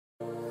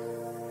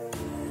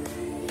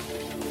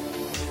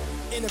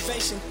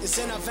Innovation is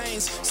in our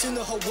veins. Soon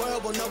the whole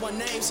world will know our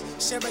names.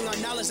 Sharing our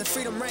knowledge and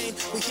freedom reign.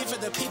 We here for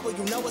the people,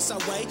 you know it's our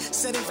way.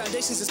 Setting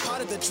foundations is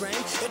part of the dream.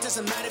 It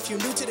doesn't matter if you're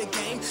new to the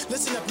game.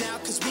 Listen up now,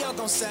 cause we all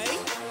gon' say,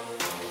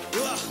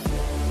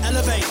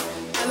 elevate,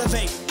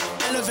 elevate,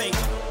 elevate,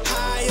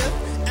 higher,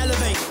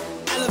 elevate,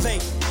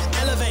 elevate,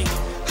 elevate,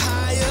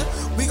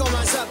 higher. We gon'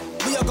 rise up,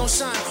 we all gon'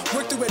 shine.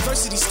 Work through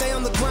adversity, stay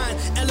on the grind.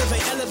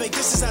 Elevate, elevate,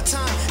 this is our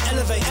time.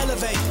 Elevate,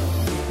 elevate.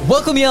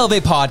 Welcome to the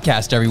Elevate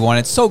Podcast, everyone.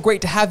 It's so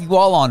great to have you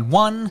all on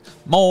one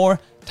more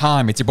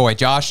time. It's your boy,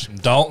 Josh.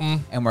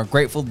 Dalton. And we're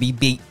grateful to be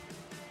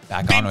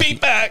back on with you.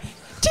 Back.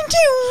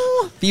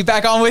 Be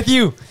back on with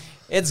you.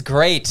 It's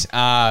great. It's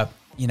a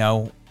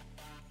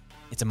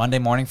Monday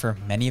morning for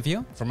many of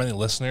you. For many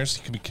listeners,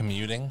 you could be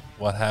commuting,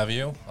 what have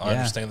you. I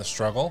understand the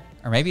struggle.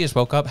 Or maybe you just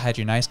woke up, had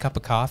your nice cup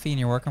of coffee, and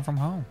you're working from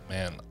home.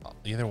 Man,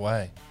 either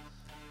way.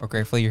 We're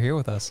grateful you're here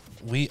with us.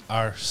 We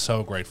are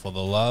so grateful.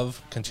 The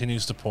love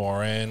continues to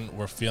pour in.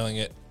 We're feeling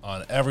it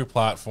on every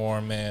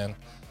platform, man.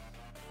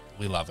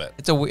 We love it.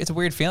 It's a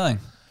weird feeling.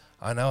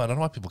 I know. I don't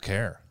know why people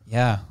care.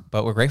 Yeah,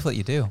 but we're grateful that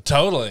you do.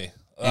 Totally.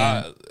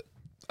 I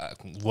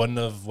wouldn't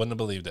have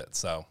believed it.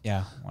 So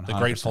yeah, 100%. The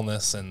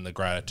gratefulness and the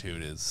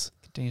gratitude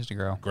continues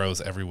to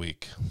grows every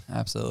week.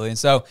 Absolutely. And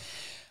so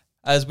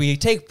as we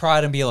take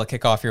pride in being able to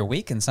kick off your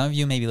week, and some of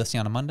you may be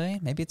listening on a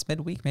Monday, maybe it's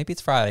midweek, maybe it's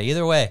Friday,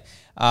 either way,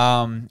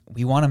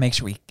 we want to make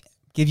sure we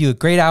give you a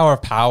great hour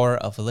of power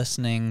of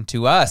listening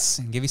to us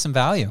and give you some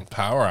value.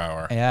 Power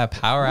hour. Yeah,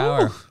 power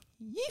hour.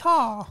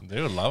 Yeehaw.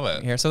 Dude, love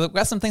it. Here, so we've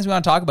got some things we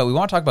want to talk about. We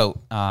want to talk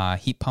about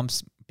heat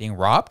pumps being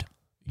robbed.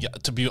 Yeah,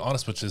 to be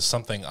honest, which is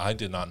something I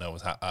did not know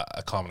was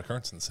a common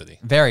occurrence in the city.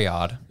 Very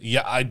odd.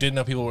 Yeah, I didn't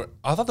know people were...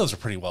 I thought those were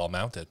pretty well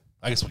mounted.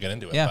 I guess we'll get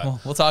into it. Yeah,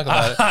 we'll talk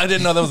about it. I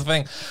didn't know that was a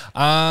thing.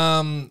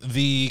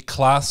 The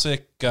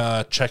classic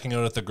checking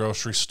out at the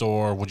grocery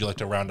store, would you like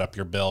to round up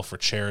your bill for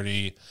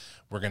charity?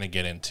 We're going to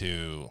get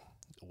into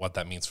what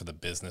that means for the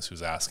business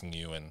who's asking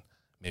you and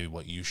maybe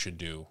what you should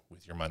do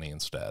with your money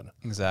instead.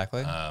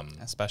 Exactly.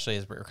 Especially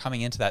as we're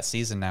coming into that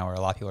season now where a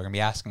lot of people are going to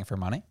be asking for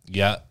money.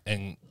 Yeah,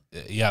 and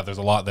there's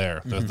a lot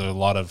there. There's a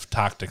lot of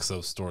tactics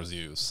those stores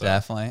use. So.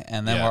 Definitely.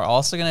 And then we're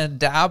also going to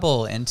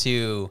dabble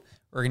into...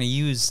 We're going to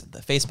use the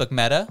Facebook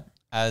Meta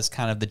as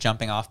kind of the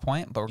jumping off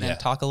point, but we're going to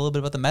talk a little bit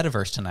about the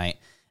metaverse tonight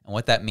and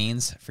what that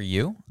means for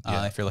you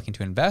if you're looking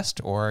to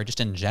invest or just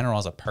in general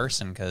as a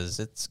person, because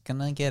it's going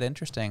to get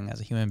interesting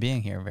as a human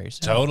being here very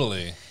soon.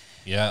 Totally.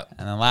 Yeah.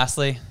 And then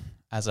lastly,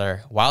 as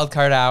our wild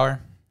card hour,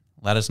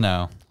 let us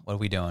know. What are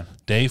we doing?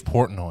 Dave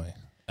Portnoy,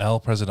 El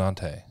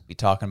Presidente. Be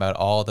talking about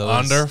all those.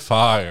 Under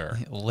fire.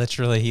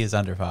 Literally, he is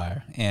under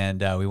fire.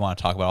 And we want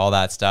to talk about all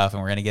that stuff,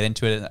 and we're going to get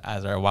into it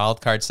as our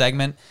wild card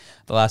segment,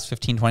 the last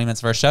 15, 20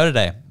 minutes of our show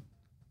today.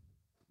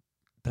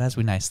 But as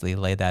we nicely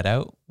laid that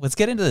out, let's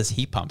get into this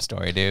heat pump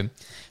story, dude.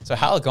 So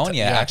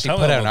Halagonia actually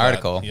put out an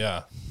article. That.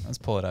 Yeah. Let's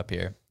pull it up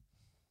here.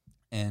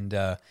 And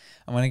I'm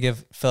going to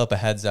give Philip a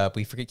heads up.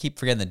 We keep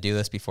forgetting to do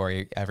this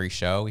before every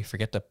show. We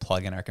forget to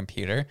plug in our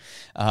computer.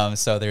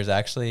 So there's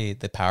actually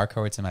the power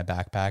cord's in my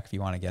backpack. If you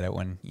want to get it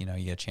when you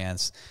get a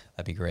chance,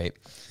 that'd be great.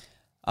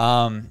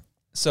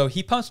 So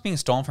heat pumps being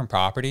stolen from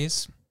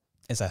properties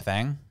is a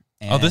thing.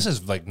 And this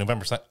is like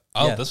November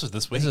 2nd. This was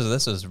this week?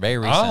 This was very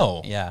recent.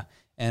 Oh. Yeah.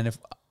 And if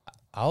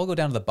I'll go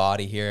down to the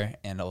body here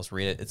and I'll just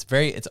read it.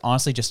 It's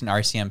honestly just an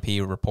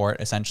RCMP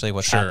report, essentially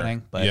what's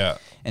happening.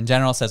 But in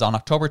general, it says on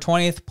October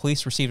 20th,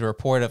 police received a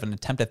report of an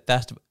attempted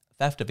theft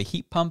of a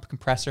heat pump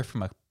compressor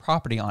from a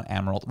property on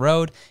Emerald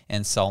Road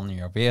in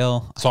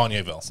Saulnieville.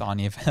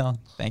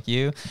 Thank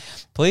you.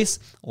 Police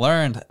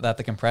learned that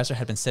the compressor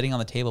had been sitting on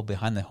the table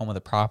behind the home of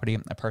the property.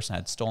 A person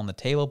had stolen the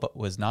table but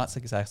was not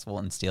successful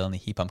in stealing the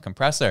heat pump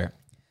compressor.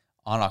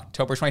 On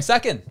October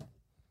 22nd,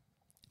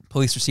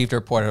 police received a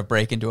report of a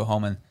break into a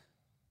home in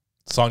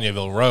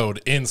Saulnieville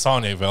Road in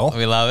Saulnieville.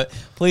 We love it.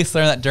 Police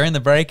learned that during the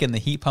break-in, the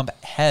heat pump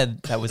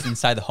head that was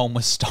inside the home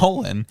was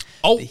stolen.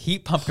 Oh. The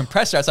heat pump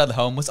compressor outside the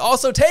home was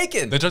also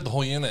taken. They took the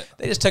whole unit.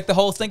 They just took the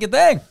whole stinking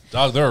thing.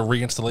 Dog, they're a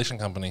reinstallation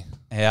company.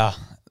 Yeah.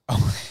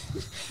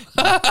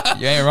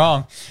 You ain't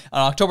wrong.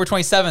 On October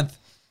 27th,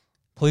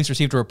 police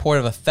received a report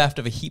of a theft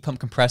of a heat pump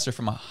compressor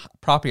from a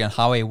property on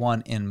Highway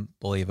 1 in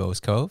Bully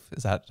Vos Cove.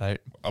 Is that right?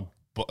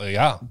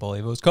 Bully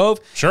Vos Cove.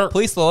 Sure.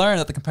 Police learned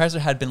that the compressor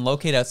had been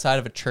located outside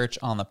of a church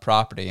on the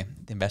property.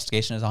 The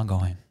investigation is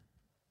ongoing.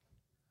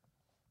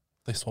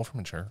 They stole from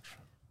a church?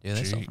 Yeah,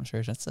 they stole from a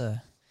church. I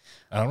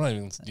don't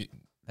know.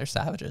 They're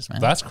savages,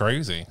 man. That's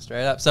crazy.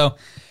 Straight up. So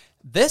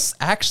this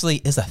actually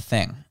is a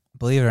thing,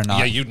 believe it or not.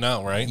 Yeah, you'd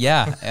know, right?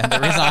 Yeah, and the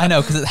reason I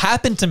know, because it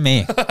happened to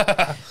me.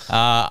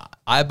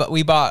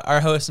 We bought our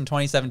house in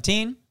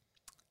 2017,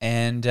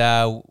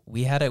 and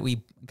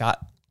we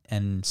got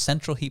and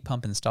central heat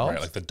pump installed.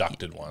 Right, like the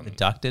ducted one. The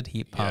ducted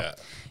heat pump.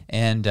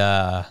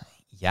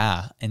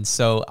 Yeah. And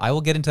so I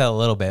will get into that a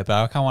little bit,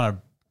 but I want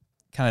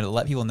to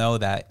let people know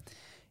that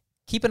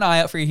keep an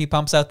eye out for your heat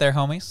pumps out there,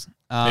 homies.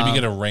 Maybe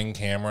get a Ring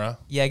camera.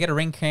 Yeah, get a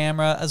Ring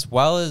camera, as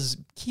well as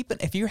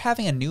if you're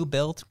having a new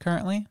build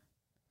currently,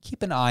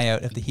 keep an eye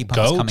out if the heat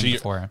pump is coming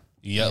before.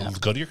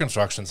 Go to your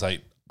construction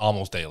site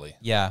almost daily.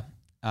 Yeah.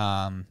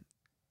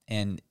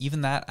 And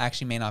even that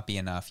actually may not be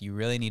enough. You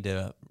really need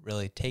to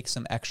really take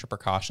some extra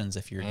precautions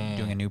if you're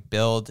doing a new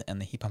build and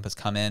the heat pump has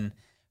come in.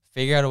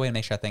 Figure out a way to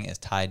make sure that thing is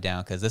tied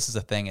down, because this is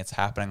a thing. It's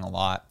happening a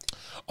lot.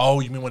 Oh,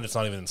 you mean when it's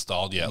not even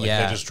installed yet? Like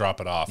they just drop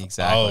it off.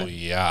 Exactly. Oh,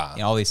 yeah.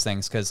 All these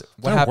things, because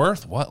they're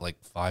worth what, like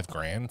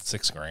 $5,000,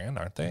 $6,000,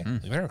 aren't they?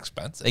 Like, they're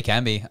expensive. They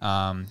can be.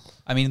 I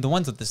mean, the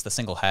ones with the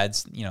single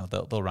heads,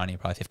 they'll run you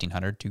probably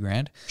 $1,500,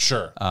 $2,000.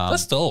 Sure,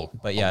 that's still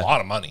a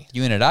lot of money. The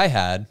unit I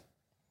had,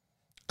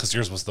 because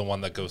yours was the one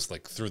that goes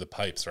like through the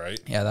pipes, right?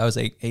 Yeah, that was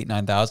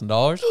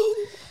 $9,000,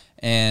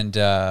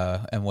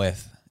 and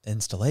with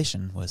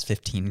installation was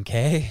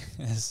 $15,000.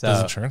 So,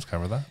 does insurance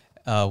cover that?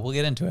 We'll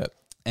get into it.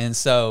 And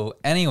so,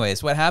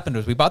 anyways, what happened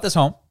was we bought this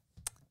home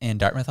in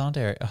Dartmouth,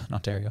 Ontario.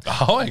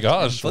 Oh my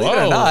gosh! Believe it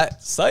or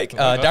not, psych.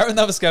 Dartmouth,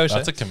 Nova Scotia.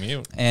 That's a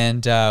commute.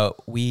 And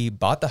we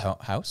bought the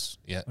house,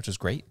 which was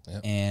great.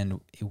 Yeah.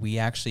 And we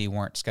actually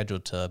weren't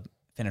scheduled to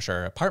finish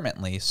our apartment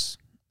lease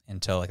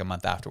until like a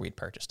month after we'd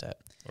purchased it.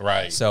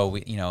 Right. So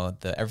we,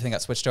 everything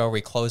got switched over.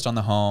 We closed on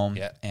the home,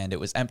 and it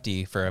was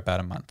empty for about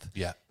a month.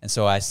 Yeah. And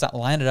so I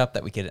lined it up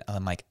that we could.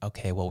 I'm like,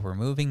 okay, well, we're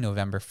moving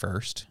November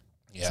 1st,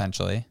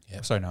 essentially.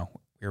 Yeah. Sorry, no,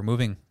 we were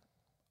moving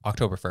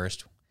October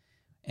 1st,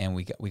 and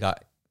we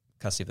got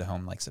custody of the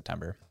home like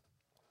September,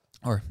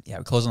 we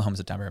closed on the home in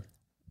September.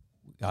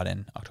 We got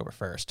in October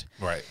 1st.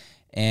 Right.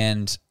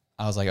 And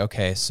I was like,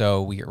 okay,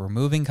 so we're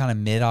moving kind of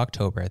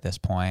mid-October at this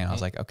point. I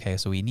was like, okay,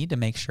 so we need to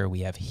make sure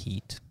we have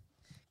heat,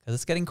 because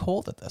it's getting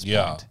cold at this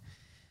point.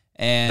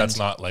 And that's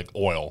not like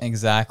oil.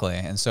 Exactly.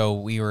 And so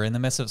we were in the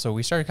midst of, so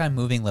we started kind of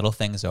moving little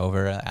things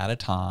over at a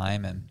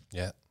time.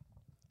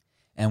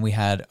 And we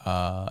had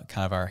kind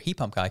of our heat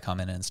pump guy come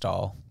in and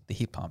install the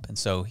heat pump. And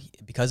so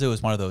because it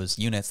was one of those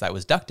units that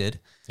was ducted,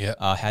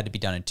 had to be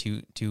done in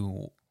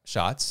two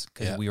shots,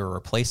 because we were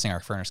replacing our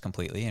furnace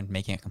completely and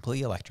making it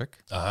completely electric,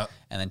 and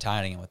then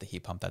tying it with the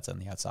heat pump that's on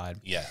the outside.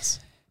 Yes.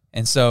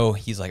 And so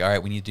he's like, all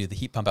right, we need to do the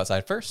heat pump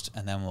outside first,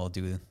 and then we'll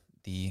do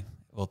the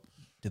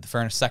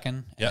furnace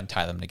second, and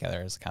tie them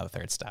together as kind of the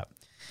third step.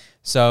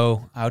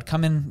 So I would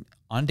come in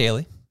on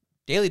daily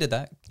did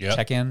that,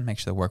 check in, make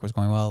sure the work was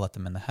going well, let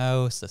them in the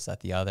house, this, that,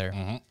 the other.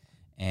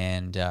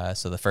 And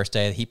so the first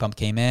day the heat pump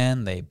came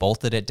in, they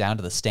bolted it down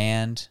to the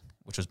stand,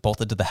 which was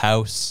bolted to the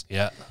house.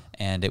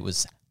 And it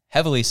was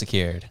heavily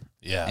secured.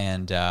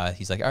 And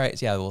he's like, all right,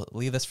 so we'll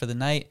leave this for the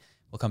night.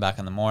 We'll come back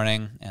in the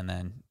morning and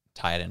then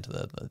tie it into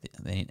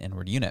the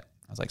inward unit.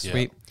 I was like,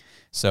 sweet.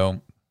 So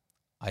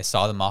I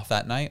saw them off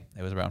that night.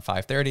 It was around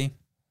 5:30.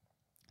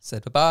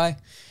 Said bye-bye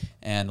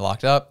and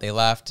locked up. They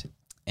left.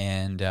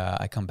 And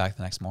I come back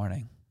the next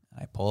morning.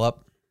 I pull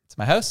up to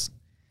my house,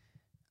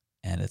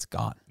 and it's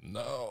gone.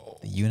 No.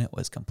 The unit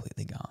was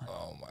completely gone.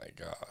 Oh, my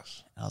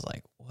gosh. And I was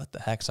like, what the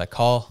heck? So I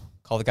call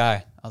the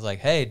guy. I was like,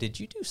 hey, did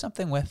you do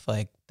something with,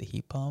 like, the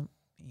heat pump?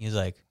 He's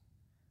like,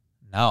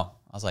 no.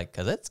 I was like,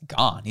 because it's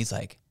gone. He's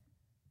like,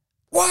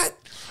 what?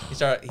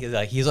 He's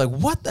like,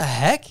 what the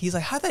heck? He's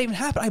like, how'd that even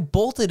happen? I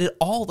bolted it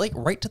all, like,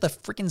 right to the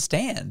freaking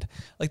stand.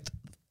 Like,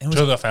 it was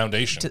to the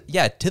foundation.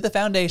 To the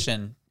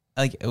foundation.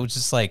 Like, it was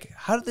just like,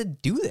 how did they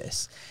do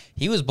this?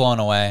 He was blown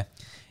away.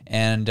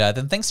 And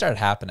then things started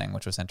happening,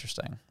 which was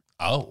interesting.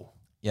 Oh.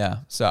 Yeah.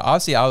 So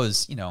obviously I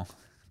was, at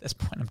this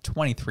point, I'm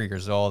 23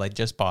 years old. I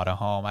just bought a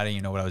home. I didn't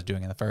even know what I was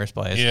doing in the first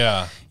place.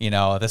 Yeah.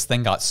 This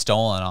thing got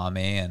stolen on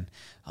me, and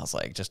I was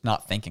like, just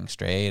not thinking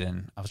straight.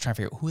 And I was trying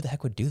to figure out who the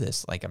heck would do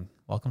this. Like, I'm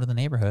welcome to the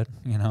neighborhood,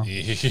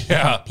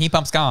 Yeah. Heat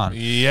pump's gone.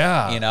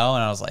 Yeah. And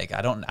I was like,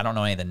 I don't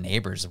know any of the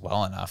neighbors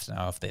well enough to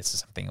know if this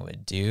is something it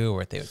would do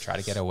or if they would try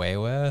to get away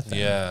with.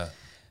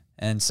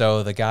 And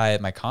so the guy,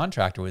 my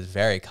contractor, was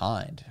very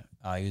kind.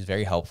 He was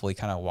very helpful. He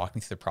kind of walked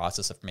me through the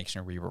process of making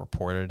sure we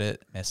reported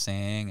it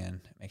missing and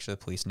make sure the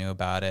police knew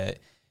about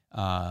it.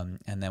 And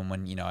then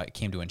when, it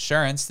came to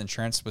insurance, the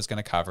insurance was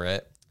going to cover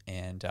it.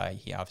 And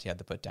he obviously had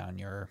to put down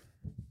your,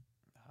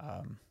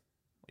 what do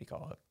you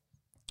call it?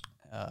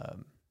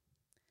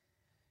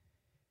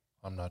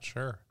 I'm not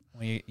sure.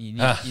 Well, you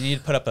need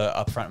to put up the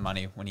upfront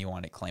money when you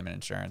want to claim an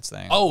insurance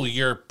thing. Oh,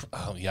 yeah,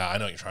 I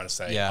know what you're trying to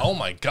say. Yeah. Oh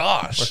my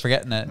gosh. We're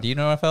forgetting it. Do you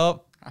know what,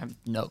 Philip? I have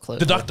no clue.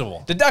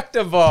 Deductible.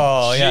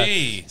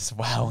 Jeez. Yeah.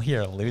 Wow, we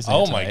are losing.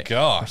 Oh my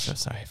gosh. I'm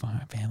so sorry for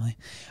my family.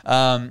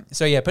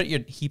 So yeah,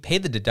 he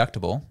paid the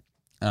deductible,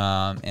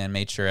 and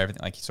made sure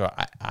everything. Like, so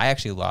I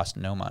actually lost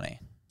no money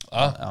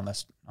on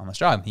this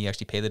job. He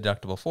actually paid the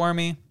deductible for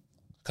me.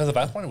 Because at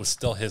that point it was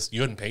still his.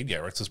 You hadn't paid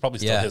yet, right? So it's probably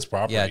still his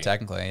property. Yeah,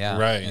 technically, yeah.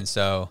 Right. And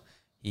so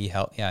he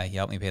helped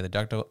me pay the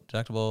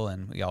deductible,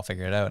 and we all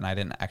figured it out. And I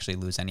didn't actually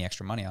lose any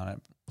extra money on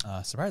it.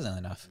 Surprisingly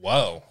enough.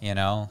 Whoa.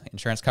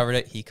 Insurance covered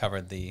it. He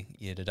covered the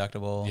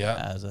deductible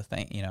as a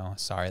thing.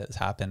 Sorry that this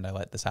happened. I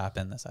let this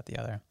happen. This, that, the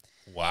other.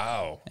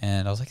 Wow.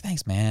 And I was like,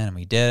 thanks, man. And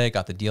we did it.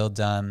 Got the deal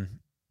done.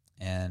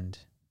 And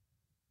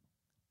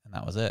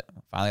that was it.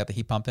 Finally got the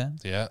heat pump in.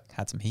 Yeah.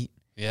 Had some heat.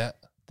 Yeah.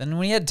 Then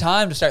when you had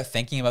time to start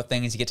thinking about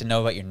things, you get to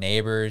know about your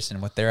neighbors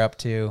and what they're up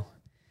to.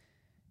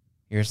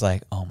 You're just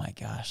like, oh my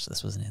gosh,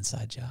 this was an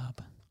inside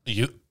job.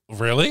 You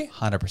really?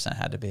 100%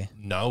 had to be.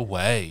 No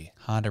way.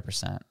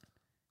 100%.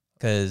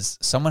 because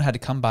someone had to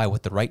come by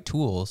with the right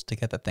tools to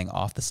get that thing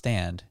off the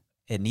stand.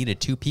 It needed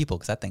 2 people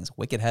because that thing's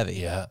wicked heavy.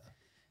 Yeah.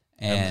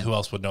 And who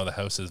else would know the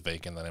house is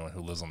vacant than anyone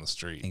who lives on the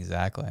street?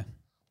 Exactly.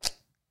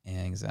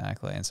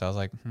 Exactly. And so I was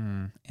like,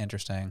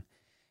 interesting.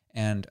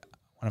 And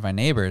one of my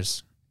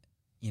neighbors,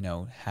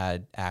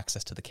 had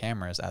access to the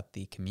cameras at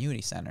the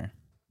community center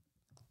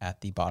at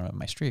the bottom of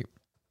my street.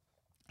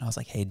 I was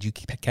like, hey, did you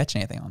catch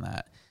anything on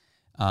that?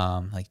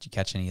 Did you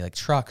catch any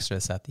trucks or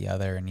this, that, the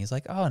other? And he's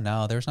like, oh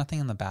no, there was nothing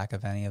in the back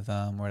of any of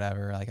them or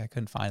whatever. I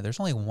couldn't find it. There's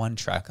only one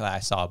truck that I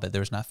saw, but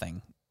there was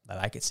nothing that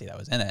I could see that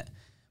was in it.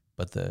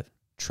 But the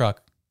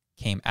truck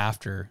came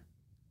after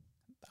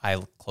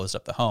I closed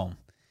up the home.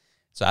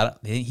 So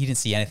he didn't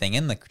see anything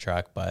in the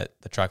truck, but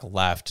the truck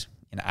left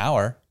an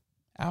hour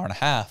and a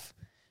half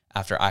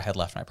after I had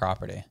left my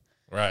property.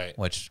 Right.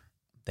 Which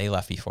they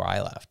left before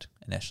I left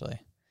initially.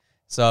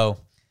 So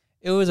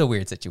it was a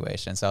weird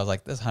situation. So I was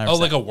like, this 100%. Oh,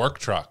 like a work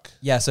truck.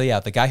 Yeah. So yeah,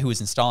 the guy who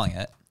was installing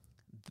it,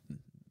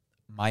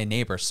 my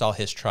neighbor saw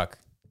his truck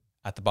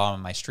at the bottom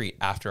of my street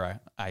after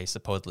I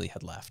supposedly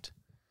had left.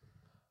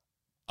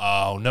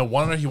 Oh, no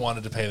wonder he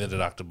wanted to pay the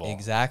deductible.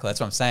 Exactly.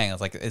 That's what I'm saying.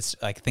 It's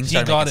like things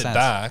he got it sense.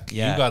 Back.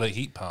 Yeah. You got a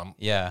heat pump.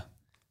 Yeah.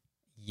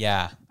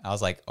 Yeah. I was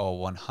like, oh,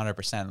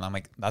 100%. And I'm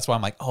like, that's why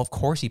I'm like, oh, of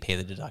course he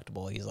paid the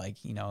deductible. He's like,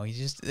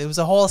 it was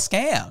a whole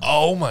scam.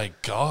 Oh my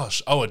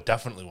gosh. Oh, it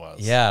definitely was.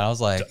 Yeah. And I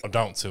was like,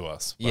 don't sue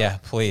us. Yeah,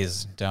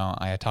 please don't.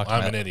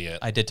 I'm an idiot.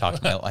 I did talk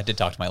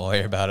to my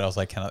lawyer about it. I was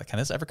like, can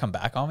this ever come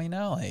back on me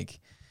now?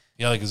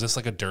 Yeah, is this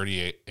like a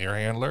dirty air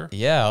handler?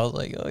 Yeah, I was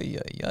like, oh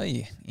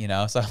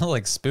yeah, so I was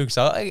like spooked.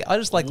 So I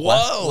just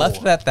left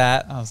it at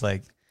that. I was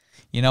like,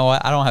 you know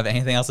what? I don't have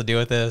anything else to do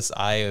with this.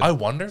 I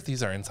wonder if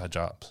these are inside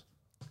jobs.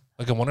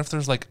 I wonder if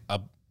there's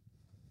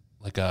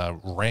a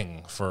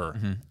ring for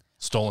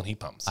stolen heat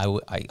pumps.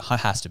 It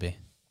has to be.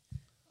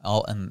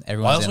 And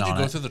everyone's Why else would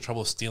you go through the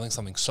trouble of stealing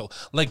something so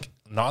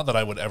not that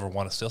I would ever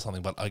want to steal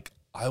something, but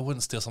I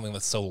wouldn't steal something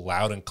that's so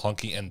loud and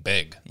clunky and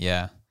big.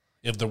 Yeah.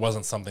 If there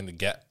wasn't something to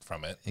get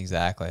from it.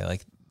 Exactly.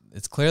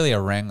 It's clearly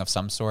a ring of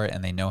some sort,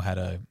 and they know how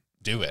to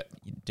do it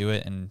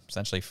and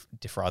essentially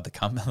defraud the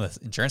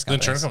insurance company.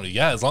 The insurance company,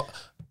 yeah. As long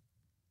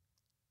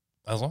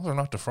as they're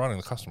not defrauding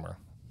the customer.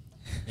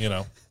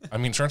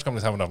 Insurance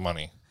companies have enough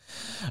money.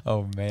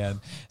 Oh, man.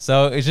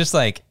 So it's just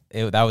that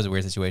was a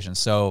weird situation.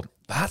 So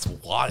that's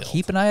wild.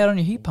 Keep an eye out on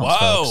your heat pumps,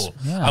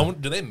 folks. Yeah.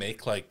 Do they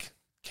make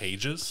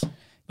cages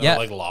that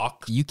are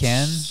locked? You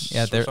can.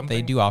 Yeah,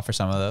 they do offer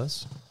some of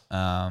those.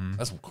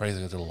 That's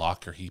crazy to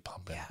lock your heat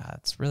pump in. Yeah,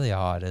 it's really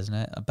odd, isn't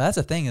it? But that's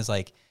the thing is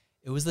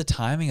it was the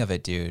timing of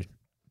it, dude.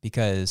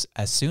 Because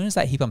as soon as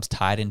that heat pump's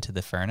tied into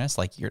the furnace,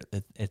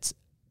 it's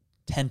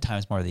 10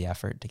 times more of the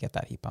effort to get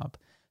that heat pump.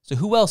 So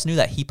who else knew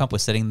that heat pump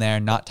was sitting there,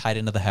 not tied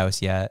into the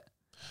house yet?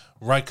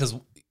 Right, because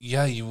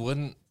you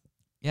wouldn't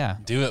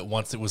do it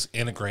once it was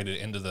integrated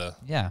into the...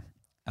 Yeah,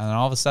 and then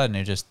all of a sudden,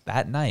 it just,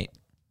 that night,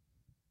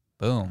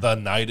 boom. The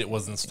night it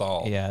was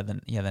installed. Yeah,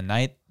 the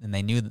night, and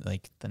they knew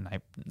the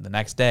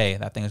next day,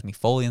 that thing was going to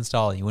be fully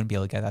installed, and you wouldn't be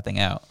able to get that thing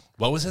out.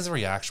 What was his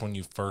reaction when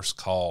you first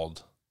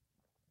called?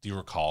 Do you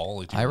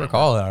recall? I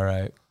recall it all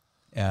right.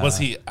 Was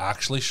he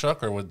actually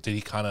shook, or did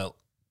he kind of...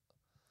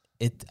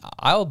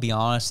 I'll be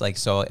honest,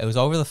 so it was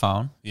over the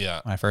phone.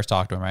 Yeah. When I first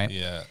talked to him, right?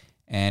 Yeah.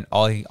 And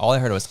all I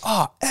heard was,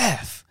 oh,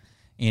 F,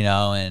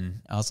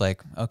 and I was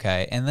like,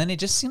 okay. And then it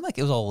just seemed like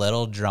it was a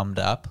little drummed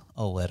up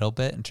a little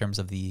bit in terms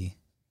of the,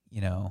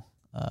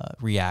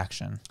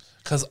 reaction.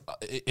 Because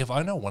if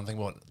I know one thing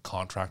about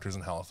contractors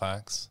in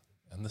Halifax,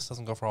 and this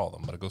doesn't go for all of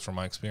them, but it goes from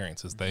my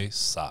experience, is they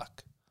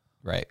suck.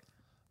 Right.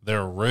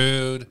 They're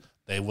rude.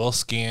 They will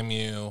scam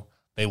you.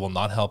 They will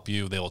not help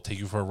you. They will take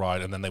you for a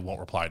ride, and then they won't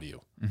reply to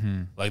you.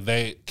 Mm-hmm.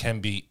 They can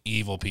be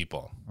evil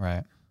people.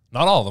 Right.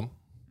 Not all of them.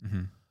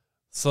 Mm-hmm.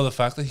 So the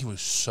fact that he was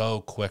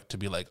so quick to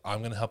be like, I'm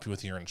going to help you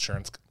with your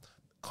insurance.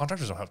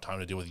 Contractors don't have time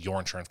to deal with your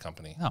insurance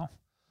company. No.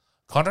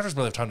 Contractors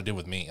really have time to deal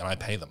with me, and I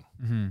pay them.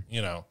 Mm-hmm.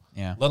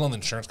 Yeah. Let alone the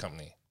insurance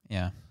company.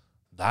 Yeah.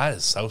 That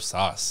is so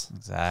sus.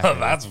 Exactly.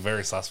 That's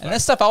very suspect. And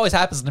this stuff always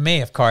happens to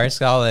me, of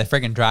course. All the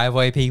freaking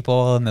driveway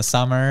people in the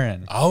summer.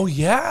 And oh,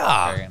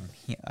 yeah.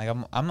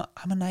 I'm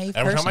a naive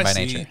Every person time by I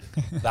nature.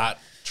 see that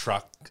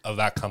truck of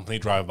that company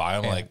drive by,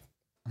 I'm like,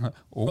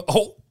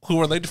 oh, who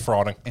are they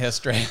defrauding? Yeah,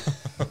 straight.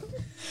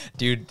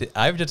 Dude,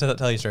 I have to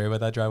tell you a story about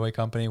that driveway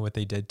company, what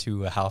they did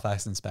to a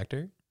Halifax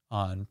inspector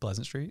on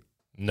Pleasant Street.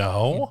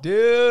 No.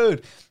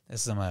 Dude.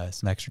 This is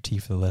some extra tea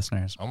for the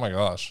listeners. Oh, my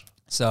gosh.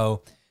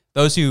 So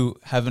those who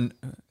have been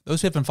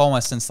following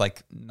us since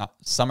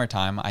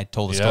summertime, I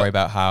told a story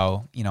about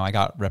how, I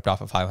got ripped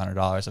off of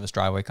 $500 of this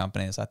driveway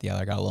company. Is that the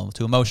other got a little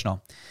too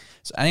emotional.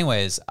 So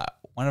anyways,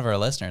 one of our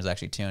listeners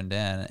actually tuned in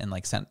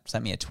and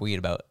sent me a tweet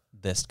about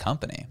this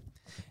company.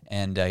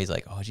 And he's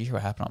like, oh, did you hear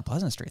what happened on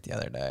Pleasant Street the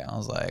other day? I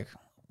was like,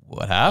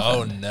 what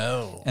happened? Oh,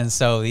 no. And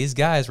so these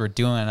guys were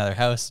doing another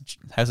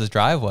house's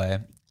driveway,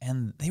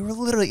 and they were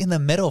literally in the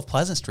middle of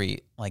Pleasant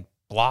Street,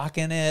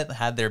 blocking it,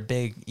 had their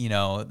big, they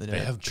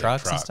have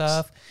trucks and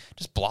stuff,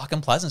 just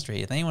blocking Pleasant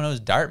Street. If anyone knows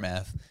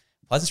Dartmouth,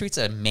 Pleasant Street's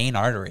a main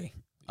artery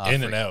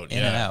in and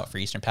out for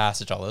Eastern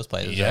Passage, all those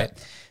places, right?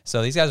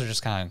 So these guys are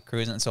just kind of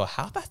cruising. So a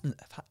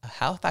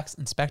Halifax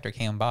inspector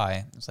came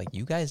by. It's like,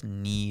 you guys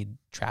need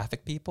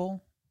traffic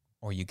people,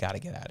 or you got to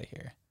get out of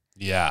here.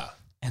 Yeah.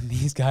 And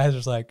these guys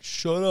are like,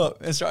 shut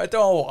up, and started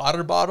throwing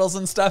water bottles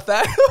and stuff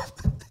at him,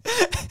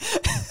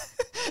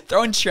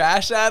 throwing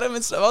trash at him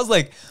and stuff. I was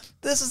like,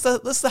 this is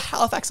the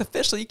Halifax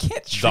official. You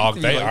can't treat dog.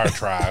 They like are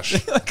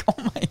trash. Like,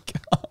 oh my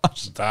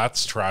gosh,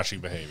 that's trashy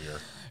behavior.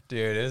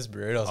 Dude, it is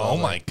brutal. So oh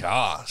my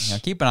gosh.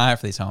 Keep an eye out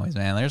for these homies,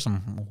 man. There's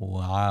some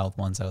wild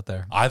ones out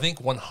there. I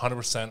think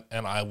 100%,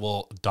 and I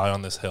will die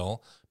on this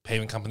hill,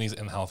 paving companies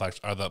in Halifax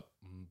are the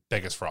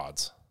biggest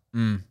frauds.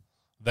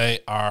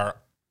 They are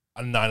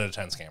a 9 out of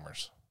 10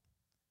 scammers.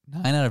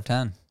 9 out of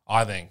 10.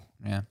 I think.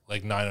 Yeah.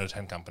 Like 9 out of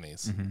 10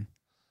 companies.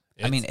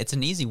 I mean, it's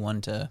an easy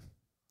one to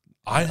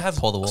I have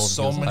pull the wool.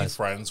 So many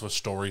friends with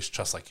stories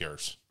just like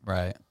yours.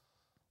 Right.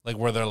 Like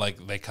where they're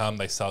like, they come,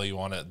 they sell you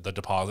on it, the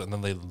deposit, and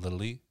then they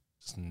literally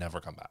just never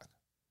come back.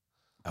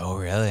 Oh,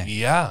 really?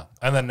 Yeah.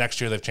 And then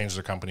next year they've changed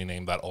their company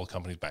name. That old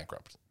company's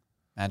bankrupt.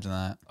 Imagine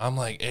that. I'm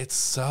like, it's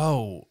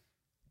so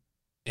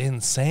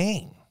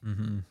insane.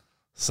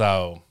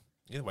 So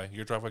either way,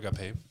 your driveway got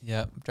paved.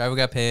 Yep. Driveway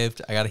got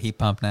paved. I got a heat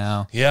pump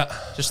now. Yeah.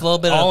 Just a little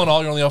bit all in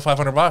all, you only owe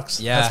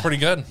 $500. Yeah. That's pretty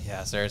good.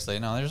 Yeah, seriously.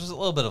 No, there's just a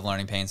little bit of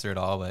learning pains through it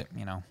all, but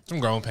some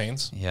growing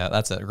pains. Yeah,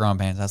 that's it. Growing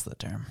pains. That's the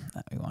term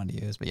that we wanted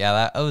to use. But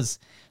yeah, that was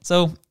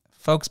so.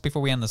 Folks,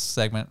 before we end this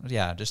segment,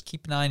 just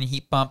keep an eye on your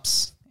heat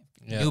pumps.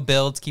 New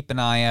builds, keep an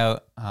eye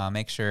out.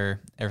 Make sure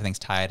everything's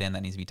tied in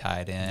that needs to be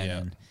tied in. Yeah.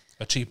 And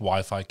a cheap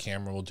Wi-Fi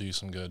camera will do you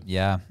some good.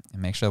 Yeah,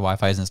 and make sure the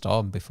Wi-Fi is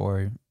installed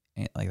before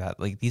like that.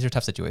 Like these are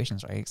tough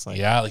situations, right? It's like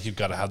like you've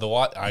got to have the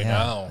what? I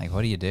know. Like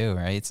what do you do,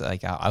 right? It's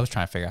like I was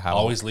trying to figure out how.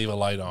 Always leave a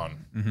light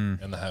on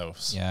in the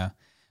house. Yeah,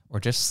 or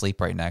just sleep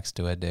right next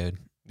to it, dude.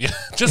 Yeah,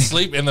 just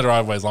sleep in the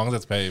driveway as long as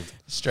it's paved.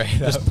 Straight up.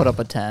 Just put up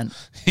a tent.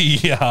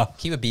 Yeah.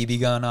 Keep a BB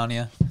gun on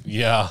you.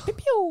 Yeah. Pew,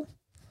 pew.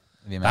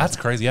 That's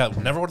crazy. Yeah,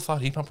 never would have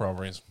thought heat pump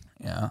robberies.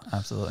 Yeah,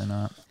 absolutely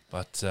not.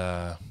 But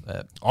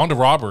on to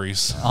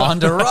robberies.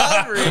 Round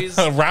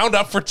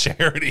up for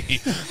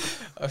charity.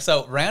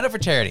 So round up for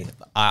charity.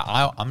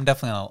 I'm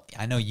definitely.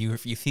 I know you're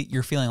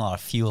feeling a lot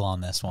of fuel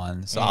on this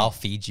one, so I'll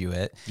feed you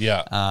it.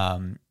 Yeah.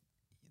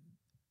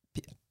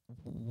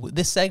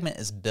 This segment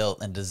is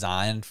built and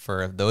designed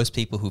for those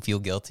people who feel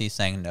guilty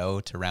saying no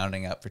to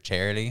rounding up for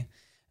charity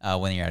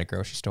when you're at a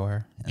grocery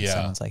store and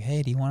someone's like,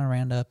 "Hey, do you want to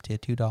round up to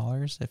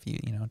 $2 if you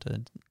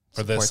to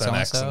for this and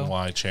X and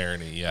Y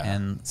charity?" Yeah,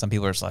 and some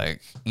people are just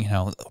like,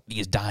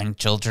 these dying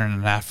children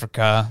in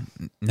Africa.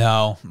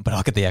 No, but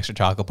I'll get the extra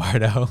chocolate bar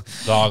though.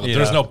 Dog,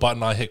 there's no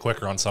button I hit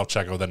quicker on self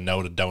checkout than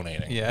no to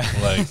donating. Yeah,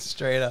 like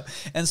straight up.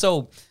 And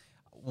so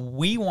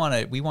we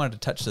wanted to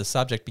touch the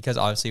subject because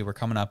obviously we're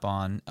coming up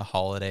on a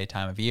holiday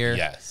time of year.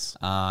 Yes,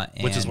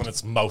 which is when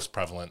it's most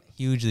prevalent,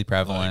 hugely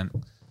prevalent,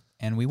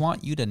 and we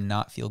want you to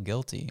not feel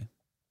guilty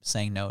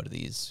saying no to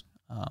these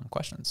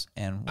questions,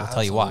 and we'll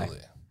tell you why.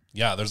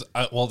 Yeah, there's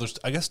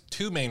I guess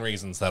two main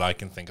reasons that I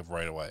can think of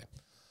right away.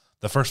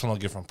 The first one I'll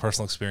give from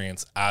personal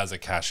experience as a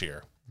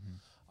cashier.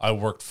 I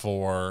worked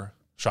for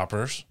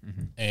Shoppers,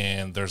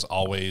 and there's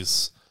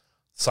always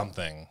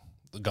something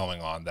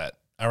going on that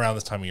around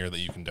this time of year that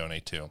you can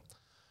donate to.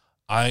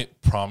 I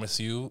promise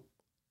you,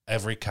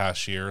 every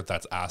cashier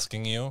that's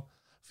asking you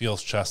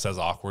feels just as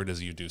awkward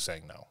as you do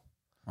saying no.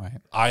 Right.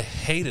 I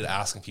hated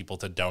asking people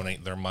to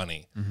donate their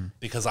money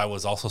because I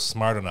was also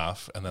smart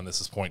enough, and then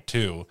this is point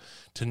 2,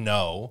 to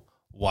know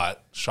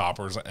what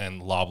Shoppers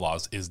and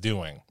Loblaws is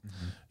doing.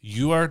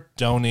 You are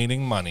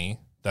donating money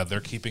that they're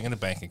keeping in a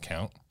bank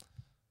account,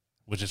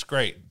 which is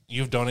great.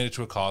 You've donated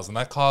to a cause, and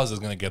that cause is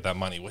going to get that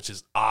money, which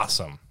is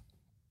awesome.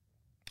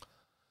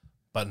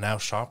 But now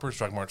Shoppers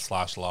Drug Mart /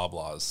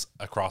 Loblaws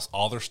across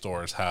all their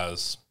stores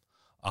has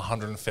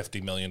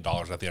 $150 million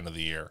at the end of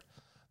the year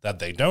that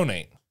they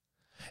donate.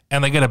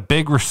 And they get a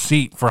big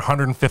receipt for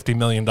 $150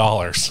 million.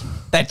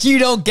 That you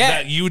don't get.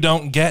 That you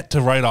don't get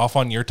to write off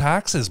on your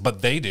taxes,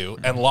 but they do.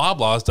 And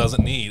Loblaws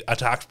doesn't need a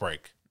tax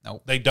break.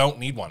 Nope. They don't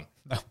need one.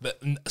 No.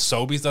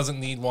 Sobeys doesn't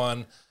need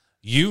one.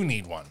 You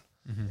need one.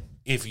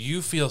 If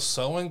you feel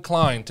so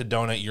inclined to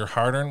donate your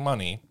hard-earned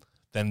money,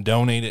 then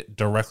donate it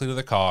directly to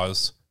the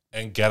cause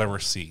and get a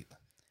receipt.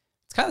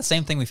 It's kind of the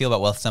same thing we feel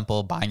about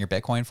Wealthsimple buying your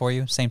Bitcoin for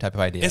you. Same type of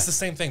idea. It's the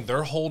same thing.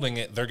 They're holding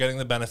it. They're getting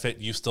the benefit.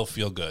 You still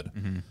feel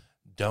good.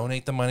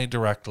 Donate the money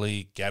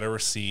directly. Get a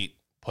receipt.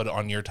 Put it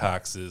on your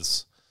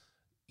taxes.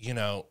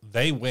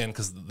 They win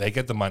because they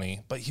get the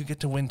money, but you get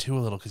to win too a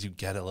little because you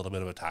get a little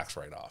bit of a tax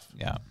write-off.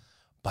 Yeah.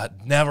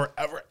 But never,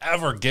 ever,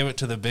 ever give it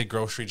to the big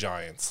grocery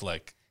giants.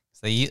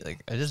 It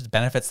just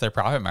benefits their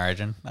profit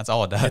margin. That's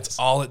all it does. It's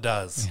all it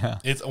does. Yeah.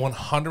 It's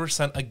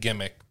 100% a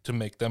gimmick to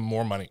make them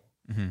more money.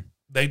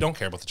 They don't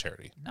care about the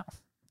charity. No.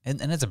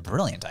 And it's a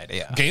brilliant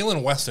idea.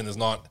 Galen Weston is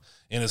not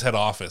in his head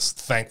office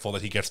thankful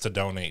that he gets to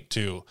donate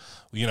to,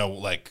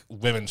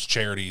 women's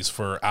charities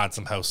for Add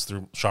Some House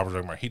through Shoppers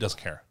Drug Mart. He doesn't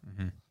care.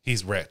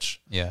 He's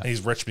rich. Yeah. And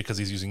he's rich because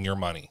he's using your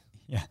money.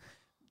 Yeah.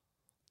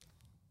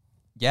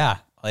 Yeah.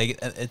 Like,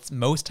 it's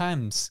most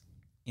times,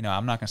 you know,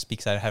 I'm not going to speak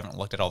because I haven't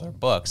looked at all their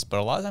books, but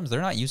a lot of times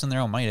they're not using their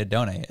own money to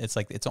donate. It's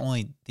like it's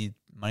only the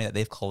money that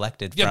they've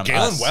collected from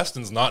Galen us.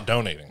 Weston's not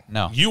donating.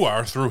 No. You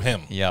are through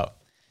him. Yep.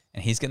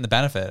 And he's getting the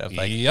benefit of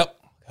like,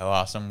 how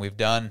awesome we've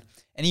done.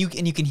 And you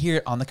can hear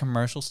it on the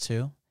commercials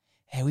too.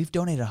 Hey, we've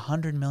donated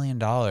 $100 million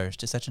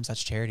to such and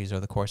such charities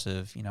over the course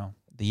of, you know,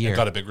 the year. And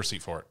got a big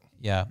receipt for it.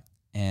 Yeah.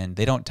 And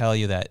they don't tell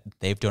you that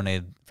they've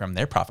donated from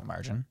their profit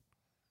margin.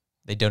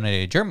 They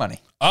donated your money.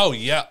 Oh,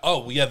 yeah.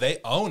 Oh, yeah. They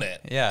own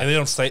it. Yeah. And they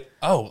don't say,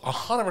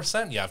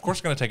 100%. Yeah, of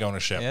course we're going to take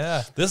ownership.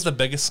 Yeah. This is the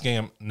biggest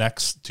scam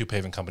next to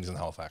paving companies in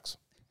Halifax.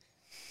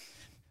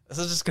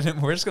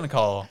 We're just gonna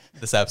call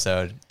this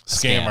episode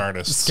Scam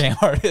Artists. Scam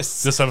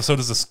Artists. This episode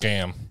is a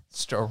scam.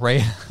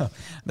 Straight.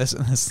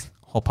 This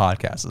whole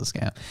podcast is a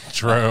scam.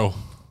 True.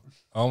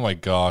 Oh my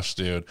gosh,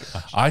 dude.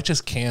 I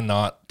just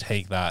cannot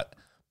take that.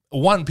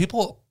 One,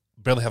 people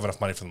barely have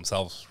enough money for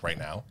themselves right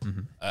now.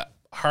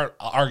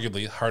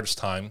 Arguably, hardest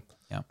time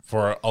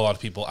for a lot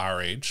of people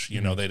our age.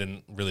 You know, they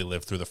didn't really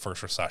live through the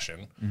first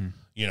recession.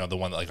 You know, the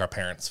one that like our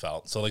parents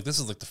felt. So like this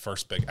is like the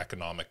first big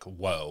economic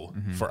woe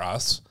for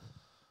us.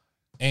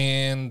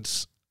 And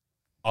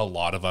a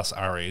lot of us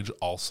our age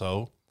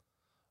also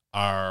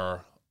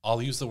are,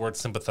 I'll use the word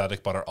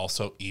sympathetic, but are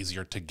also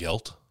easier to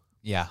guilt.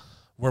 Yeah.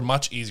 We're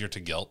much easier to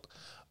guilt.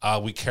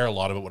 We care a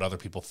lot about what other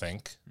people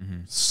think.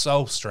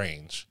 So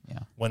strange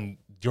when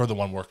you're the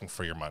one working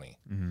for your money.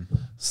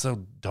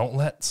 So don't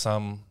let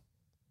some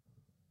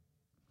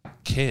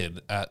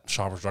kid at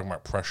Shoppers Drug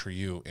Mart pressure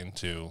you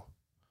into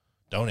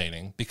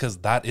donating, because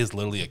that is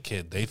literally a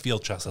kid. They feel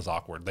just as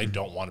awkward. They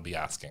don't want to be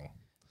asking,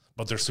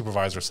 but their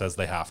supervisor says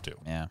they have to.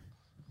 Yeah.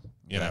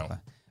 You know,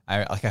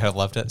 I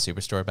loved it at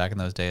Superstore back in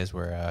those days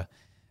where,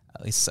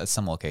 at least at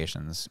some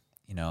locations,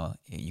 you know,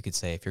 you could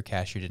say if your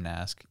cashier didn't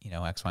ask, you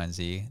know, X, Y, and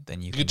Z,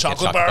 then you could get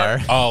chocolate bar.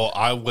 Oh,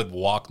 I would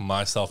walk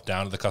myself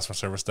down to the customer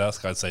service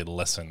desk. I'd say,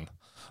 listen,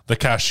 the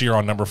cashier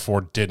on number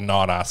 4 did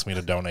not ask me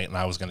to donate, and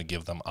I was going to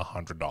give them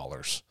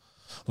 $100.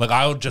 Like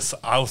I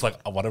was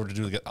like, whatever to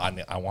do to get,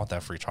 I want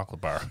that free chocolate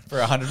bar for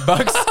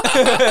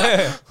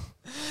 $100.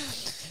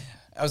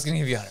 I was going to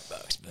give you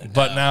 $100,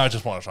 but now I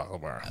just want a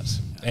chocolate bar,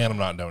 and I'm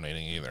not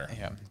donating either.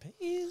 Yeah,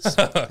 please.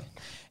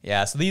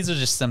 Yeah, so these are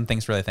just some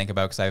things to really think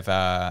about,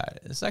 because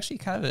it's actually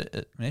kind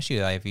of an issue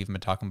that I've even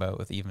been talking about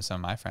with even some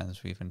of my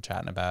friends. We've been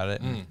chatting about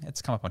it. And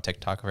it's come up on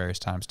TikTok various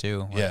times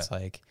too, where it's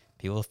like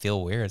people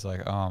feel weird. It's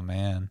like, oh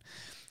man,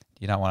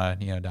 do you not want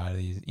to, you know, die to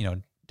these, you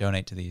know,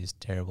 donate to these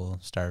terrible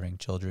starving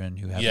children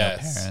who have no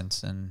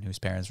parents and whose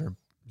parents were,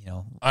 you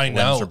know, I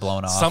know, are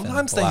blown off.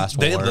 Sometimes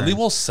they literally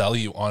will sell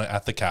you on it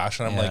at the cash,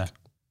 and I'm like,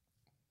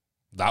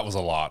 that was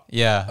a lot.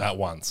 Yeah, at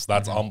once.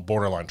 That's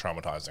borderline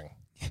traumatizing.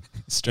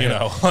 Straight you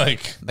know,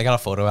 like they got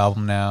a photo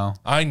album now.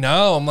 I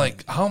know. I'm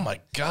like, oh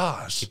my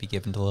gosh. Keep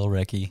giving to little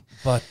Ricky.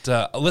 But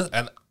listen,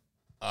 and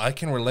I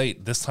can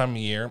relate this time of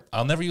year.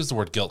 I'll never use the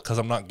word guilt because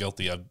I'm not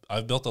guilty.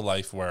 I've built a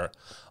life where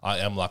I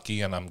am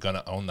lucky, and I'm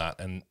gonna own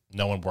that. And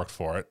no one worked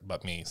for it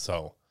but me,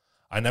 so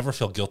I never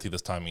feel guilty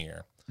this time of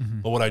year.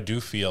 But what I do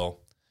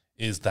feel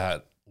is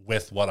that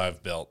with what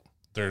I've built,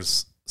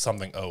 there's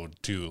something owed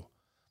to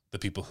the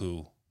people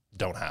who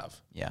don't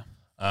have. Yeah.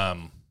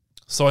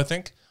 So I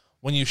think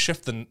when you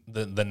shift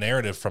the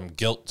narrative from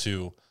guilt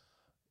to,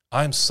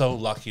 I'm so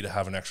lucky to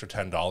have an extra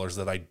 $10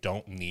 that I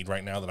don't need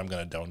right now that I'm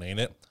going to donate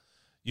it,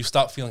 you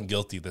stop feeling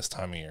guilty this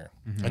time of year,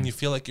 and you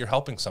feel like you're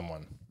helping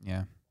someone.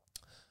 Yeah.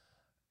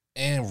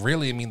 And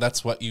really, I mean,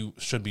 that's what you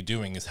should be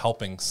doing, is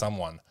helping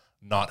someone,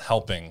 not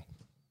helping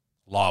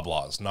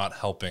Loblaws, not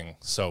helping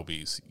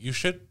Sobeys. You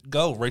should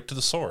go right to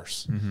the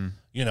source.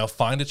 You know,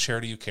 find a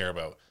charity you care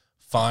about.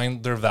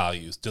 Find their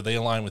values. Do they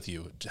align with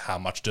you? How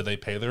much do they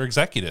pay their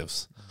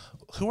executives?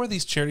 Who are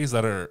these charities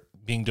that are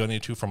being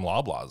donated to from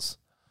Loblaws?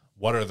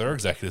 What are their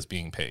executives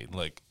being paid?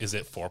 Like, is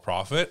it for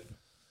profit?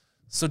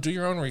 So do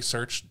your own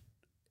research.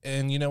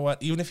 And you know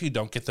what? Even if you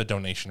don't get the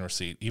donation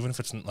receipt, even if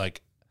it's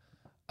like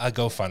a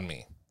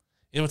GoFundMe,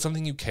 if it's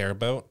something you care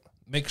about,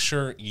 make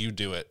sure you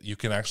do it. You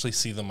can actually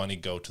see the money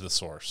go to the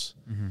source.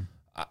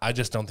 I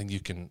just don't think you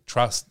can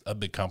trust a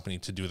big company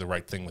to do the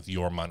right thing with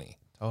your money.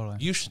 Totally.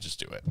 You should just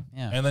do it.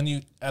 Yeah. And then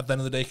you, at the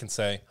end of the day, can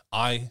say,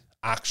 I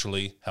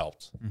actually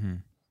helped.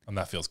 And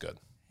that feels good.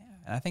 Yeah.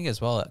 And I think as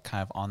well,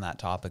 kind of on that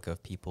topic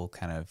of people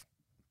kind of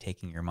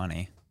taking your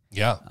money.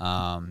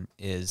 Yeah.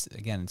 Is,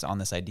 again, it's on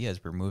this idea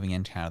as we're moving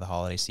into kind of the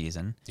holiday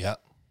season. Yeah.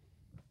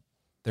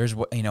 There's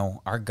what, you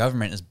know, our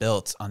government is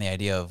built on the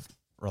idea of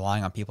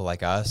relying on people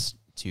like us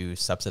to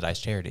subsidize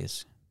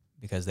charities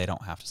because they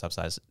don't have to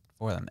subsidize it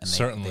for them.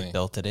 And they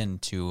built it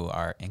into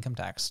our income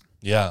tax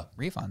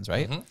refunds,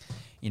 right?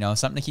 You know,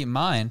 something to keep in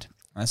mind,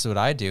 and this is what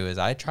I do, is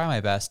I try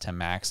my best to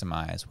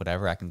maximize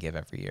whatever I can give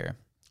every year.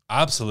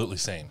 Absolutely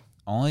same.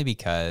 Only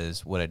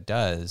because what it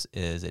does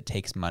is it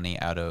takes money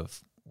out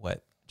of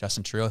what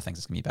Justin Trudeau thinks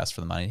is going to be best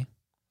for the money.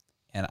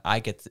 And I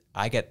get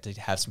to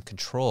have some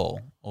control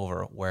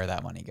over where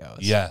that money goes.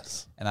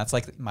 Yes. And that's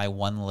like my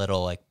one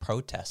little like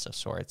protest of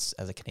sorts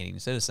as a Canadian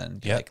citizen.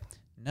 Be like,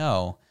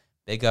 no,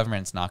 big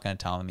government's not going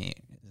to tell me,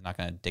 it's not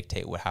going to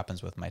dictate what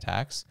happens with my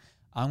tax.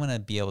 I'm going to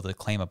be able to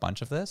claim a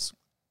bunch of this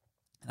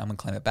and I'm going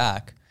to claim it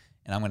back,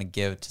 and I'm going to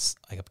give it to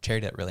like a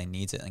charity that really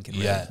needs it and can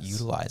really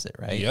utilize it,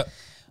 right? Yep.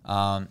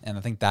 And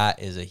I think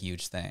that is a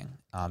huge thing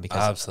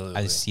because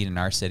I see it in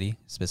our city,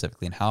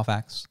 specifically in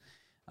Halifax.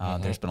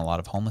 There's been a lot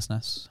of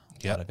homelessness,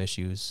 a lot of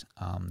issues.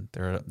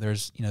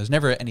 There's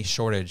never any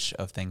shortage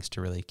of things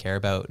to really care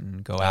about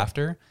and go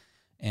after.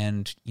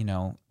 And,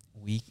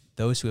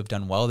 those who have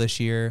done well this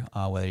year,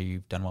 whether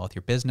you've done well with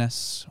your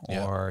business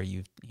or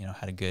you've,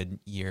 had a good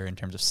year in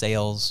terms of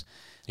sales,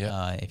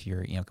 if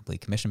you're, completely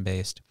commission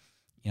based,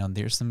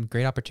 there's some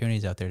great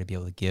opportunities out there to be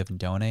able to give and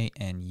donate,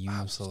 and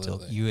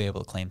you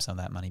able to claim some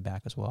of that money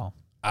back as well.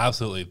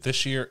 Absolutely.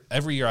 This year,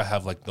 every year I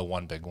have like the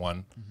one big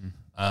one.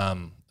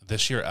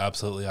 This year,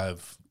 absolutely,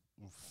 I've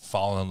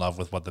fallen in love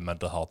with what the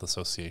Mental Health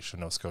Association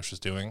of Nova Scotia is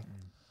doing.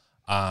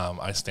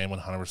 I stand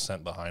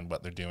 100% behind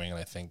what they're doing, and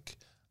I think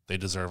they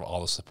deserve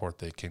all the support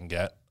they can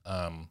get.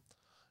 The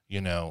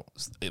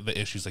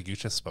issues like you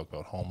just spoke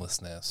about,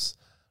 homelessness,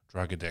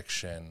 drug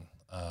addiction,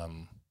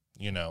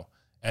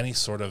 any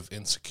sort of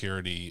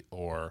insecurity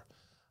or,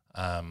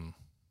 hurdle,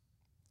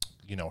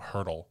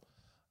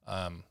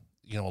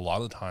 a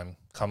lot of the time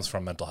comes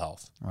from mental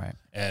health. Right.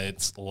 And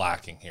it's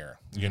lacking here.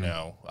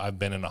 I've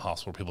been in a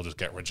hospital where people just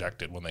get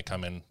rejected when they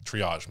come in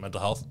triage. Mental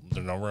health,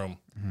 there's no room.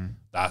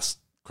 That's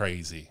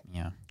crazy.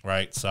 Yeah.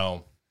 Right.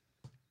 So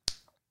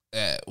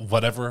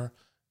whatever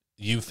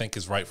you think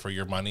is right for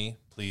your money,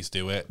 please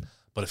do it.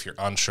 But if you're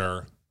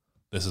unsure,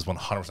 this is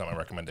 100% my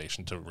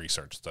recommendation to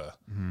research the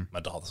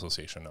Mental Health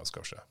Association of Nova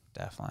Scotia.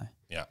 Definitely.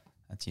 Yeah.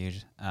 That's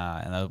huge.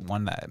 And the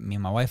one that me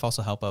and my wife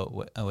also help out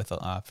with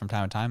from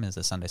time to time is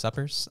the Sunday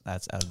suppers.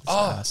 That's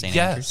at St.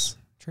 Andrew's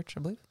Church, I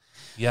believe.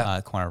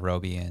 Yeah. Corner of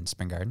Roby and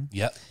Spring Garden.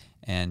 Yeah.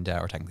 And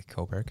or technically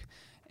Coburg.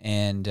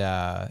 And,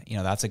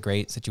 that's a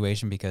great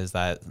situation because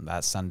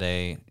that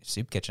Sunday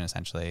soup kitchen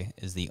essentially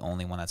is the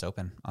only one that's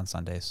open on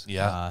Sundays.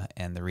 Yeah.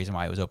 And the reason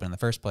why it was open in the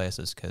first place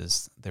is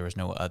because there was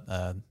no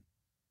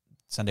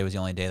Sunday was the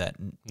only day that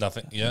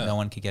no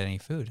one could get any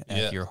food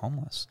if you're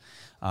homeless.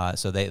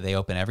 So they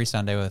open every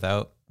Sunday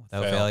without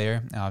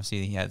failure.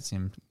 Obviously, he had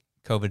some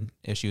COVID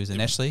issues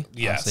initially,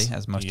 obviously,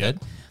 as most did,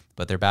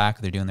 but they're back.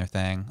 They're doing their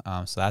thing.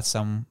 So that's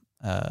a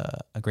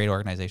great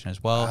organization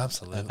as well.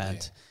 Absolutely.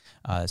 Event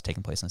is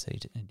taking place in the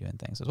city and doing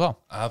things as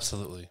well.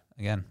 Absolutely.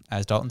 Again,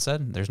 as Dalton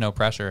said, there's no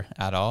pressure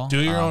at all.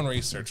 Do your own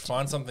research.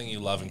 Find something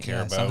you love and care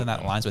about. Something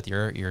that aligns with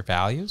your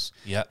values.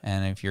 Yeah.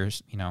 And if you're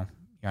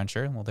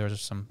unsure, well,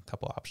 there's some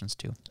couple options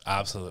too.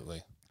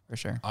 Absolutely. For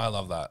sure. I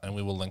love that. And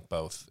we will link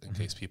both in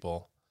case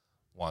people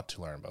want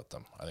to learn about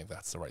them. I think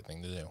that's the right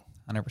thing to do.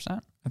 100%.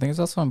 I think it's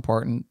also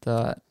important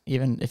that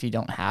even if you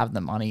don't have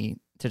the money,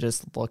 to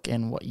just look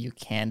in what you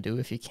can do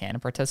if you can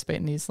participate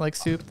in these like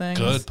soup things.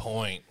 Good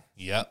point.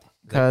 Yep.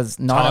 Because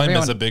not time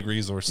everyone is a big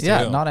resource too.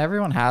 Yeah, not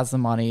everyone has the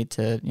money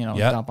to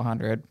dump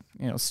 100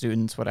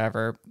 students,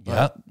 whatever.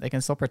 But they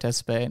can still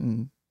participate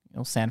and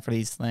stand for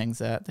these things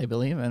that they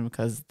believe in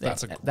because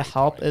the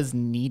help is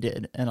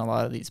needed in a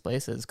lot of these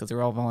places because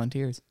they're all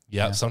volunteers.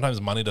 Yeah,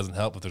 sometimes money doesn't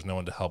help if there's no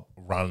one to help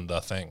run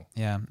the thing.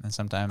 Yeah, and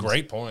sometimes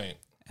great point.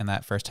 And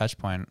that first touch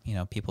point,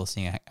 people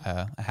seeing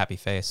a happy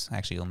face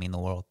actually will mean the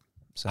world.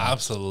 So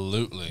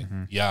absolutely,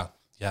 yeah.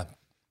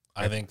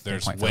 I think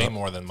there's way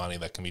more than money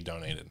that can be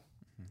donated.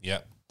 Yeah,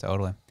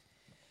 totally,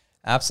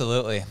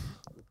 absolutely.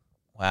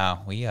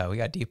 Wow, we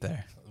got deep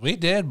there. We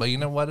did, but you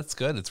know what? It's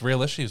good. It's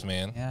real issues,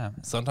 man. Yeah.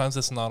 Sometimes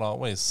it's not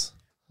always.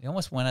 We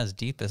almost went as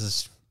deep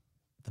as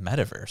the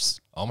metaverse.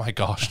 Oh my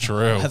gosh,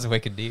 true. That's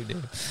wicked deep,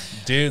 dude.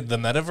 Dude, the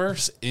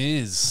metaverse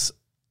is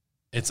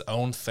its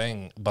own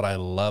thing, but I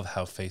love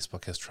how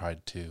Facebook has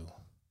tried to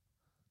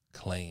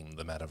claim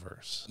the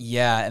metaverse.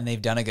 Yeah, and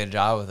they've done a good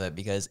job with it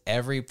because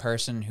every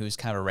person who's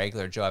kind of a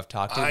regular Joe I've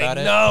talked to about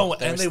it. I know,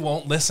 and they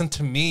won't listen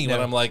to me when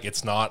I'm like,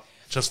 it's not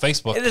just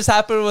Facebook. It just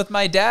happened with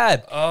my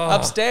dad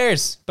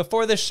upstairs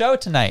before the show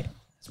tonight.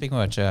 Speaking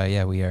of which,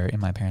 we are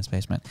in my parents'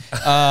 basement.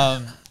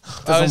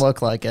 Doesn't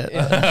look like it.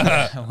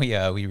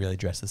 We really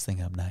dressed this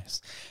thing up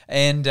nice.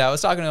 And I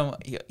was talking to him.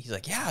 He's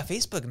like, yeah,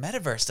 Facebook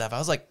metaverse stuff. I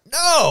was like,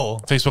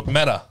 no. Facebook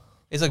Meta.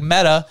 It's like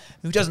Meta,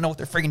 who doesn't know what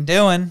they're freaking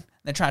doing.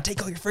 They're trying to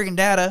take all your freaking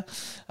data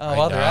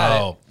while they're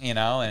at it.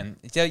 And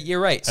you're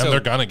right. And they're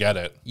going to get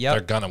it. Yep.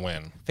 They're going to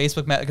win.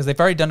 Facebook Meta, because they've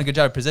already done a good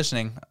job of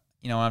positioning.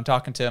 I'm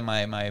talking to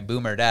my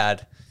boomer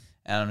dad,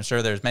 and I'm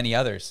sure there's many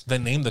others. They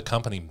named the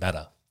company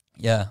Meta.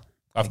 Yeah.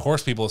 Of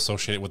course, people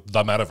associate it with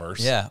the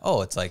metaverse. Yeah.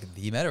 Oh, it's like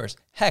the metaverse.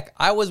 Heck,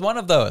 I was one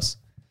of those.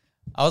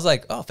 I was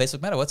like, oh,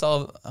 Facebook Meta, what's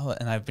all? Oh,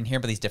 and I've been hearing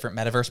about these different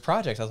metaverse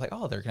projects. I was like,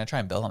 oh, they're going to try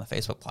and build on the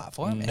Facebook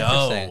platform. No.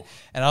 Interesting.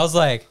 And I was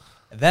like,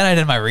 then I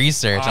did my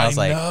research. I was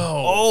like,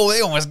 oh,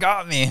 they almost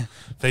got me.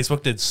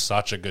 Facebook did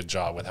such a good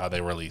job with how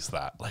they released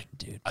that. Like,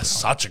 dude,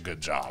 such a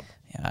good job.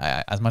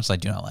 Yeah. As much as I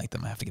do not like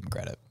them, I have to give them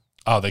credit.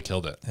 Oh, they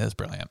killed it. It was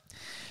brilliant.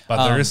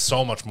 But there is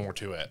so much more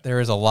to it.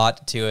 There is a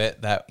lot to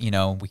it that,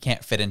 we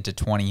can't fit into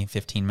 20,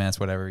 15 minutes,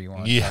 whatever you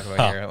want to talk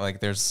about here.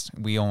 Like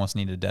we almost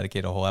need to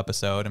dedicate a whole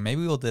episode, and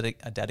maybe we'll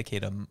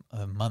dedicate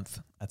a month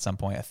at some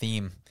point, a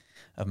theme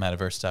of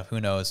metaverse stuff.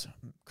 Who knows?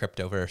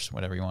 Cryptoverse,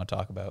 whatever you want to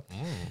talk about.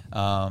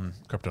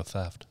 Crypto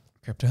theft.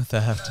 Crypto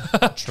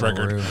theft.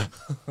 Triggered.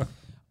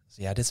 So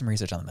yeah, I did some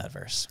research on the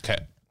metaverse.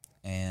 Okay.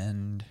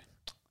 And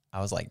I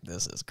was like,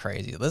 this is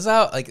crazy. This is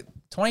how, like,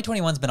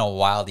 2021's been a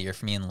wild year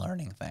for me in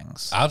learning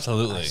things.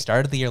 Absolutely. I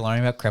started the year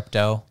learning about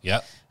crypto.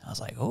 Yep. I was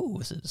like, oh,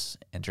 this is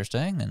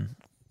interesting. And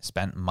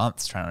spent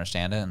months trying to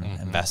understand it and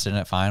invested in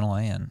it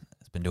finally. And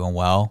it's been doing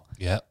well.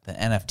 Yep. The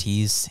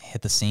NFTs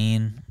hit the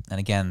scene. And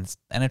again,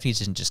 NFTs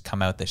didn't just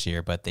come out this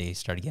year, but they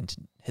started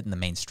hitting the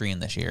mainstream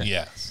this year.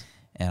 Yes.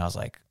 And I was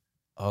like,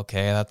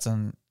 okay, that's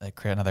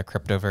another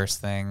cryptoverse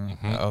thing.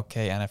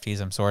 Okay, NFTs,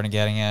 I'm sort of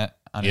getting it,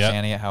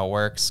 understanding it, how it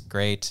works.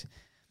 Great.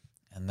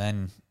 And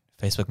then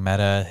Facebook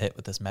Meta hit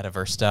with this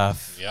metaverse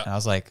stuff. Yep. And I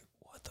was like,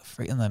 what the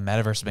freak? And the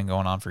metaverse has been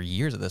going on for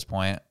years at this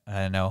point. I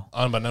didn't know.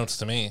 Unbeknownst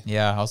to me.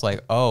 Yeah, I was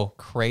like, oh,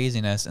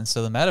 craziness. And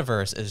so the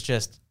metaverse is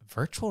just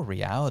virtual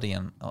reality,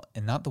 and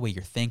not the way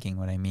you're thinking.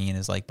 What I mean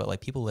is like, but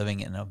like people living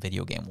in a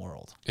video game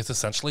world. It's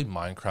essentially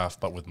Minecraft,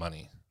 but with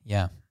money.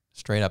 Yeah,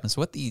 straight up. And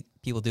so what the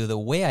people do, the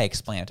way I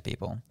explain it to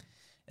people,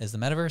 is the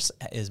metaverse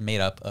is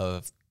made up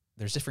of,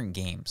 there's different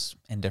games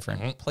in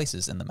different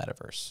places in the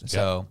metaverse. Yep.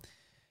 So,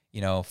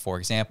 you know, for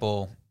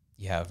example,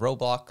 you have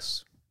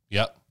Roblox.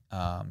 Yep.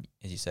 As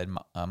you said,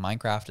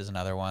 Minecraft is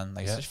another one.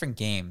 Like, there's different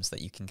games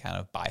that you can kind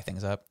of buy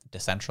things up.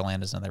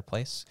 Decentraland is another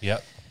place.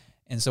 Yep.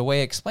 And so the way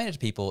I explain it to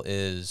people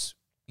is,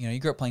 you know, you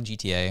grew up playing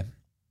GTA.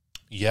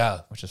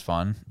 Yeah. Which is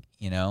fun,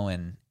 you know,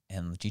 and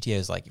GTA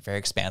is like very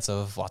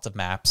expansive, lots of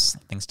maps,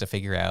 things to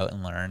figure out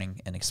and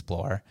learn and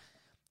explore.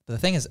 But the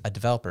thing is, a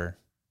developer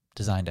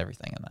designed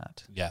everything in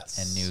that. Yes.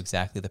 And knew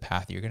exactly the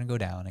path you're going to go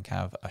down and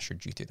kind of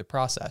ushered you through the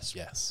process.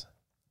 Yes.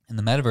 And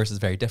the metaverse is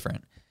very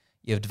different.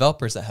 You have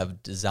developers that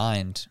have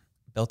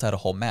built out a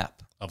whole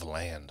map of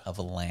land.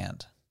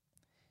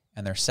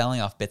 And they're selling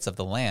off bits of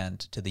the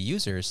land to the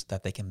users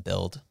that they can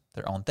build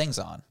their own things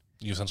on.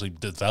 You essentially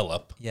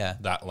develop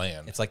that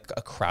land. It's like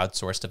a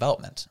crowdsourced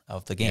development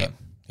of the game,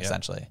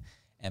 essentially.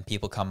 And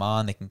people come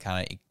on, they can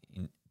kind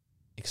of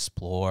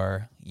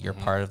explore. You're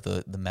part of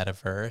the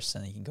metaverse,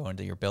 and you can go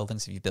into your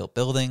buildings. If you built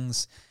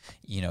buildings,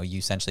 you know, you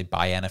essentially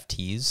buy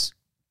NFTs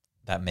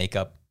that make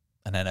up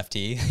an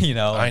NFT, you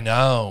know. I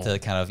know. To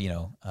kind of, you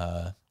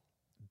know,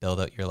 build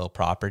out your little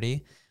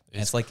property.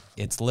 It's like,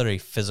 it's literally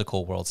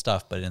physical world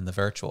stuff, but in the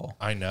virtual.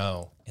 I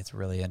know. It's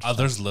really interesting.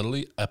 There's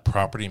literally a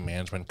property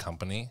management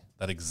company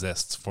that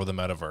exists for the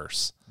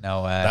metaverse.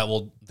 No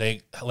way.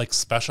 They like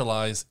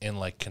specialize in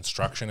like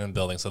construction and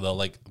building. So they'll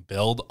like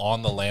build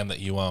on the land that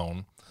you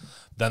own.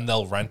 Then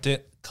they'll rent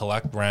it,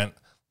 collect rent.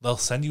 They'll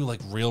send you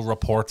like real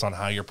reports on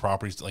how your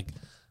property's like,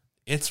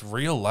 it's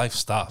real life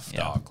stuff,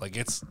 dog. Like,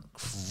 it's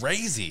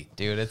crazy.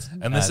 Dude,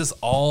 and this is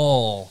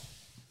all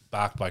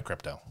backed by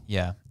crypto.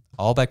 Yeah.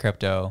 All by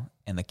crypto.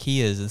 And the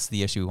key is, this is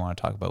the issue we want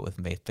to talk about with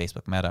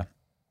Facebook Meta.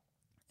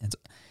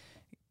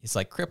 It's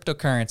like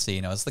cryptocurrency,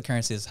 you know, it's the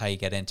currency, is how you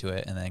get into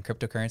it. And then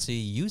cryptocurrency,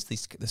 you use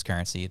this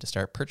currency to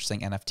start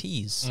purchasing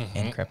NFTs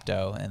in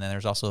crypto. And then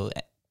there's also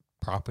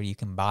property you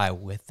can buy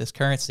with this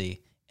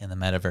currency in the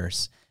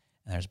metaverse.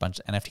 And there's a bunch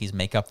of NFTs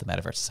make up the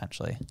metaverse,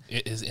 essentially.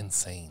 It is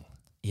insane.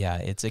 Yeah,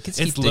 it's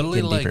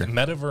literally like deeper.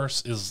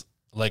 Metaverse is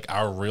like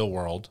our real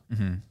world.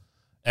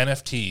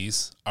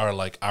 NFTs are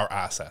like our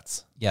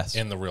assets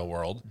in the real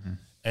world.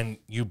 And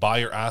you buy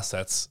your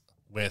assets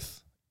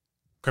with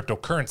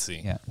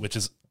cryptocurrency, which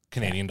is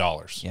Canadian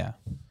dollars. Yeah.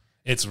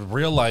 It's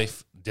real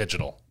life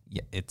digital.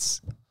 Yeah,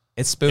 it's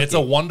spooky. It's a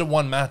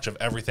 1-to-1 match of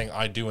everything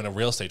I do in a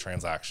real estate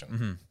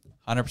transaction.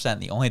 100%.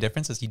 The only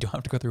difference is you don't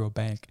have to go through a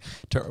bank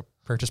to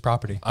purchase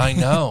property. I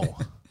know.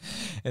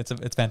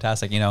 It's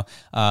fantastic. You know,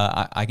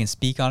 I can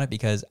speak on it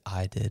because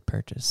I did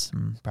purchase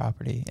some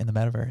property in the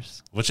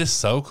metaverse. Which is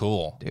so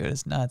cool. Dude,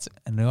 it's nuts.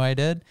 I knew I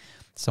did.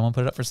 Someone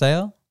put it up for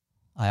sale.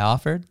 I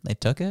offered, they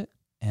took it,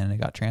 and it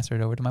got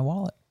transferred over to my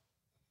wallet.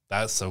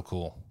 That's so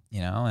cool. You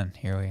know, and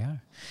here we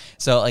are.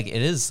 So like,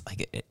 it is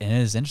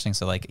interesting.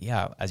 So like,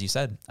 yeah, as you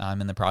said,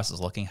 I'm in the process of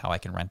looking how I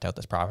can rent out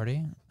this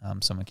property.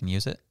 Someone can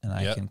use it, and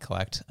I can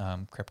collect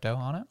crypto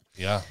on it.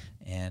 Yeah.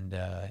 And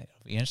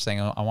it'll be interesting.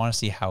 I want to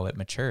see how it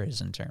matures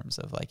in terms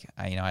of like,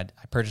 I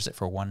purchased it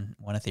for one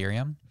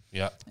Ethereum.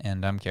 Yeah.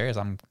 And I'm curious.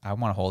 I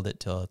want to hold it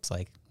till it's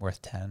like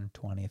worth 10,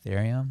 20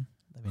 Ethereum.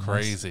 That'd be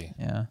crazy.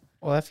 Nice. Yeah.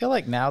 Well, I feel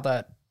like now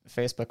that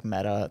Facebook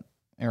Meta,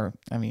 the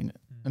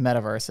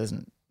metaverse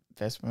isn't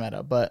Facebook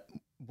Meta, but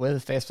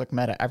with Facebook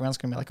Meta, everyone's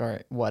going to be like, all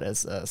right, what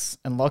is this?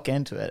 And look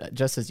into it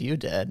just as you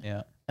did.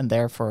 Yeah. And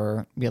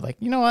therefore be like,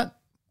 you know what?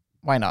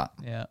 Why not?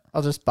 Yeah.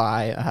 I'll just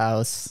buy a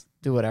house,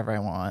 do whatever I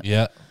want.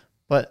 Yeah.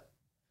 But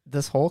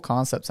this whole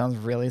concept sounds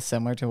really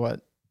similar to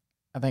what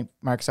I think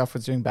Microsoft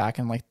was doing back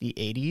in like the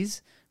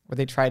 80s, where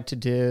they tried to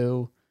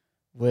do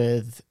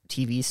with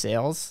TV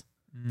sales.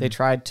 They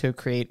tried to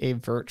create a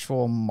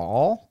virtual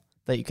mall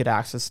that you could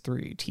access through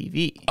your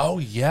TV. Oh,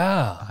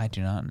 yeah. I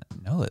do not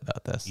know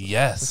about this.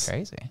 Yes. This is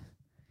crazy.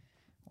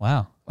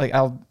 Wow. Like,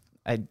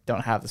 I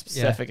don't have the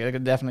specific. I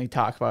could definitely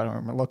talk about it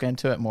or look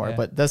into it more.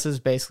 But this is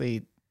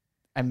basically,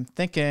 I'm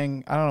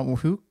thinking, I don't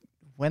know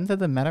when did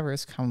the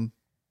metaverse come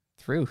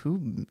through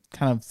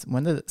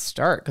when did it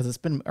start? Because it's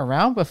been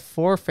around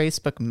before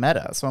Facebook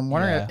Meta. So I'm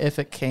wondering if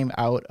it came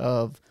out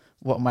of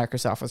what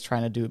Microsoft was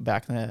trying to do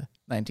back in the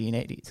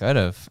 1980s. Could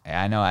have.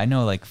 I know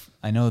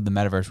the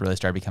metaverse really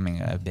started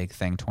becoming a big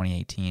thing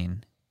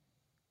 2018,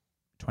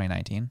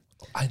 2019.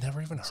 I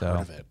never even heard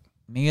of it.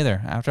 Me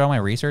either. After all my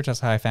research, that's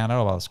how I found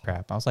out about this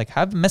crap. I was like,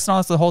 I've been missing all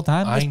this the whole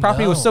time. This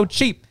property was so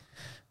cheap.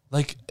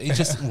 Like, it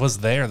just was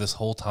there this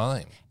whole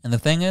time. And the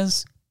thing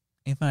is,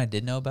 even if I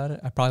did know about it,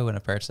 I probably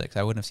wouldn't have purchased it because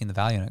I wouldn't have seen the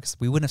value in it, because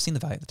we wouldn't have seen the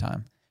value at the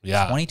time.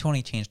 Yeah.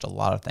 2020 changed a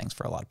lot of things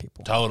for a lot of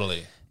people.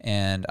 Totally.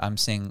 And I'm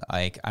seeing,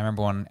 like, I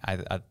remember when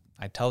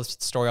I tell this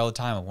story all the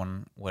time of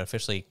when what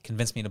officially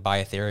convinced me to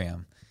buy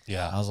Ethereum.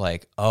 Yeah. I was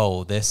like,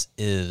 oh, this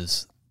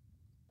is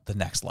the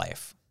next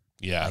life.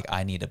 Yeah. Like,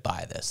 I need to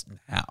buy this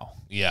now.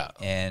 Yeah.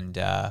 And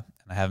I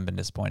haven't been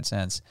disappointed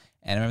since.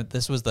 And I remember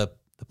this was the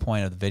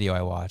point of the video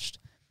I watched,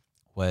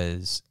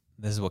 was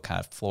this is what kind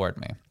of floored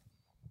me,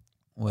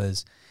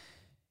 was,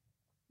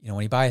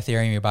 when you buy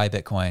Ethereum, you buy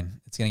Bitcoin,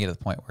 it's going to get to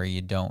the point where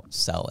you don't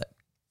sell it.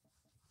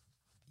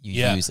 You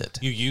use it.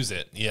 You use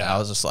it. Yeah. And I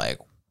was just like,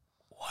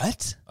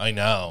 what? I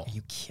know. Are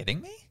you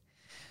kidding me?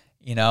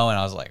 And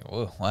I was like,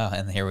 oh, wow.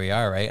 And here we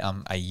are, right?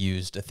 I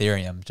used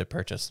Ethereum to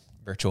purchase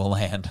virtual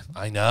land.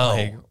 I know.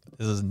 Like,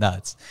 this is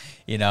nuts,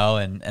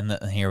 and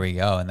here we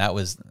go. And that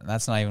was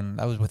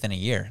within a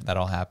year that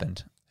all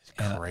happened.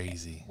 It's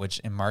crazy. Which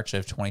in March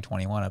of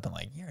 2021, I've been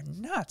like, you're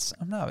nuts.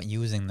 I'm not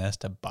using this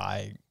to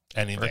buy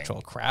anything.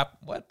 Virtual crap.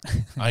 What?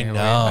 I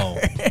know.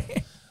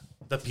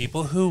 The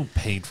people who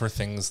paid for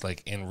things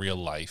like in real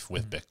life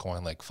with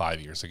Bitcoin like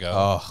 5 years ago.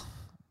 Oh,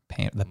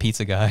 the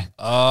pizza guy.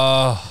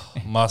 Oh,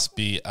 must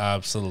be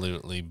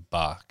absolutely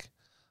buck.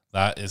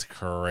 That is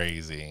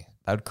crazy.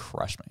 That would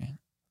crush me.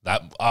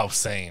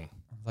 Same.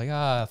 Like,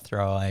 I'll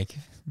throw like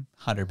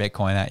 100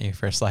 Bitcoin at you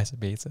for a slice of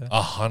pizza.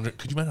 100?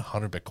 Could you imagine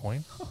 100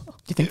 Bitcoin? Do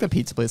you think the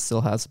pizza place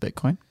still has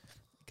Bitcoin?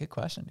 Good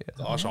question, dude.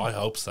 Gosh, I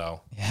hope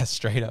so. Yeah,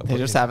 straight up. They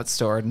just have it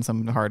stored in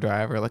some hard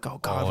drive. We're like, oh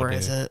God, where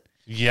is it?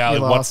 Yeah,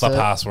 what's the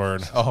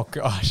password? Oh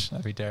gosh,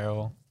 that'd be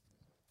terrible.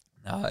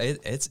 No,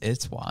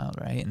 it's wild,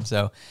 right? And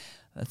so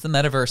that's the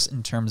metaverse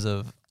in terms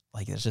of,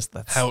 like, it's just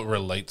how it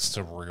relates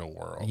to real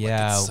world.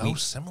 Yeah, like, it's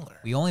so similar.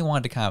 We only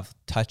wanted to kind of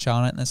touch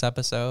on it in this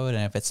episode,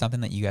 and if it's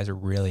something that you guys are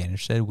really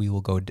interested,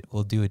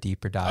 we'll do a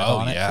deeper dive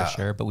on it for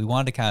sure. But we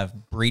wanted to kind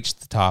of breach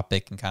the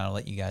topic and kind of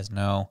let you guys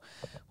know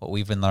what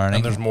we've been learning.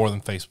 And there's more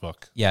than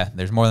Facebook. Yeah,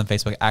 there's more than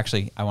Facebook.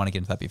 Actually, I want to get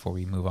into that before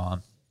we move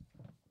on.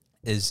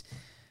 Is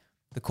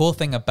the cool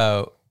thing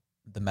about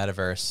the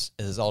metaverse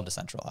is it's all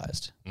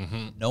decentralized.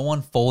 Mm-hmm. No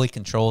one fully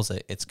controls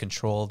it. It's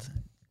controlled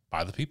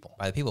by the people,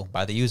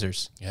 by the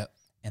users. Yeah.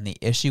 And the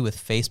issue with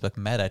Facebook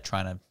Meta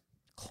trying to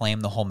claim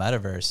the whole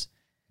metaverse,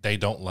 they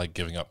don't like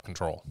giving up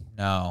control.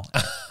 No.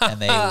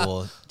 And they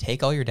will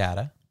take all your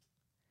data.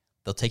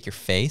 They'll take your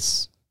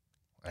face.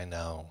 I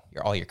know.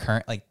 All your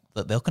current, like,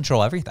 they'll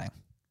control everything.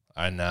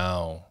 I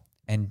know.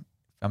 And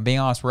if I'm being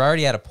honest, we're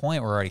already at a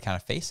point, we're already kind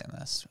of facing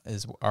this,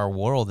 is our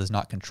world is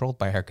not controlled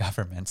by our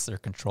governments. They're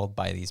controlled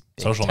by these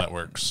big social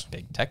networks,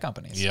 big tech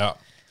companies. Yeah.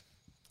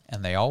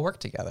 And they all work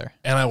together.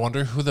 And I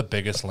wonder who the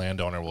biggest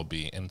landowner will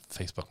be in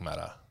Facebook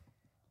Meta.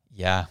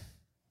 Yeah.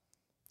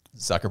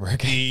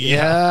 Zuckerberg.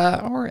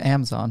 Yeah. Or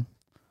Amazon.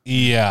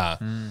 Yeah.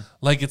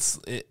 Like it's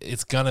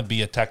going to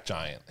be a tech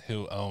giant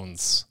who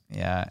owns.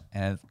 Yeah.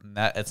 And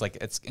that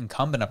it's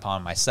incumbent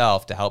upon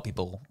myself to help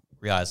people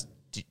realize,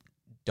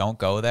 don't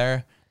go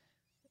there.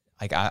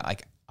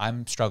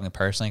 I'm struggling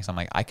personally because I'm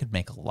like, I could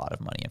make a lot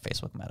of money in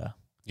Facebook Meta.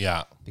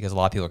 Yeah. Because a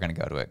lot of people are going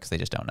to go to it because they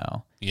just don't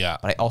know. Yeah.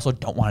 But I also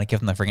don't want to give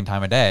them the freaking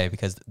time of day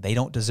because they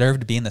don't deserve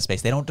to be in this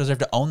space. They don't deserve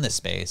to own this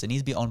space. It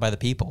needs to be owned by the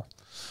people.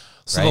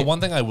 So the one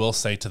thing I will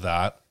say to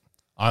that,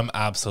 I'm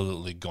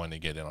absolutely going to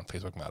get in on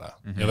Facebook Meta.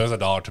 Mm-hmm. If there's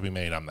 $1 to be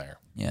made, I'm there.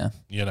 Yeah.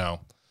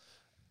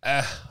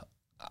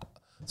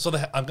 So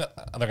they're going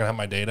to have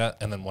my data,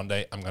 and then one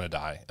day I'm going to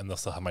die, and they'll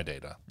still have my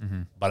data.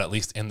 Mm-hmm. But at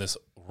least in this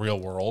real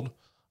world,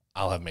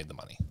 I'll have made the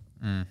money.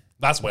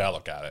 That's the way I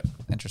look at it.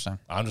 Interesting.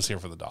 I'm just here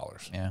for the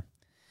dollars. Yeah.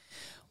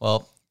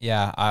 Well,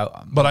 yeah.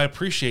 But I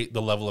appreciate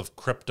the level of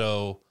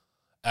crypto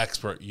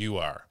expert you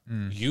are.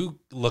 You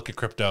look at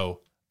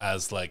crypto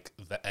as like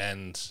the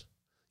end.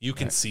 You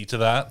can see to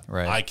that.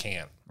 Right. I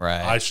can't.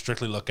 Right. I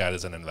strictly look at it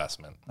as an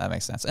investment. That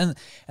makes sense. And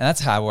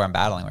that's where I'm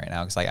battling right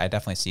now, because like I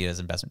definitely see it as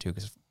investment too,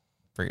 because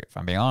if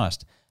I'm being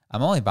honest,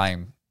 I'm only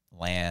buying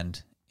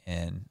land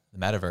in the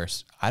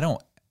metaverse. I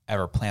don't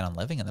ever plan on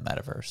living in the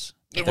metaverse.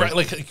 Right,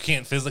 like you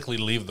can't physically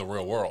leave the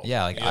real world.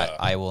 Yeah,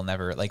 I will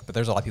never, like, but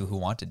there's a lot of people who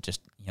want to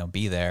just,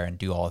 be there and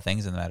do all the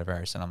things in the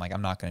metaverse. And I'm like,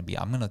 I'm going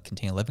to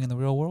continue living in the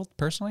real world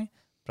personally,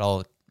 but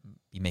I'll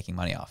be making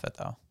money off it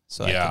though.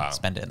 So I can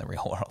spend it in the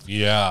real world.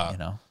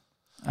 Yeah.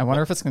 I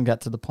wonder if it's going to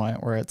get to the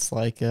point where it's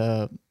like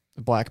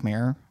Black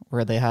Mirror,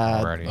 where they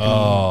had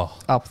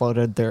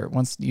uploaded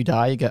once you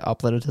die, you get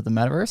uploaded to the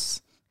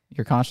metaverse,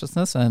 your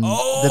consciousness, and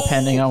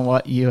depending on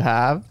what you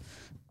have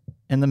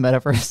in the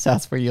metaverse,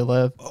 that's where you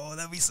live. Oh,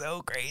 that'd be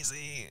so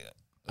crazy.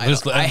 I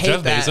hate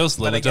Jeff Bezos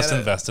literally just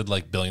invested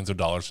like billions of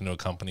dollars into a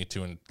company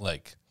to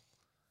like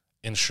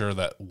ensure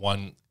that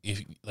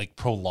if like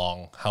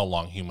prolong how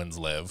long humans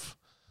live,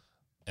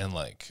 and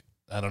like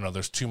I don't know,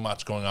 there's too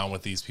much going on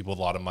with these people with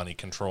a lot of money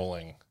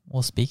controlling.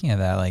 Well, speaking of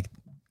that, like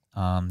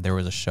there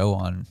was a show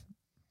on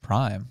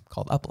Prime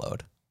called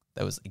Upload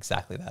that was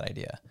exactly that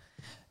idea.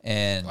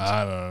 And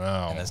I don't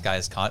know. And this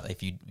guy's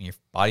if your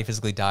body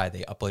physically died,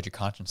 they upload your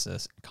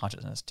consciousness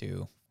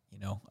to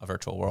a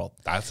virtual world.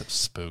 That's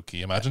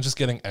spooky. Imagine just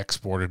getting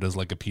exported as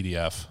like a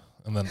PDF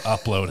and then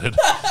uploaded.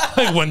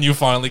 Like when you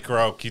finally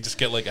croak, you just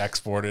get like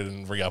exported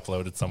and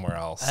re-uploaded somewhere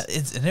else.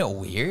 Isn't it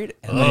weird?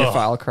 And then your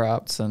file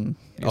corrupts and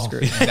you're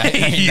screwed.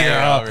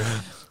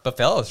 Yeah. But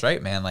Fellows,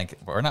 right, man? Like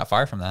we're not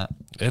far from that.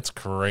 It's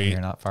great.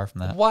 You're not far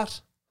from that.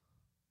 What?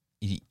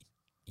 You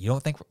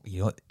don't think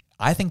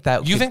I think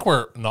that you think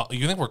we're not.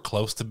 You think we're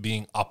close to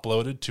being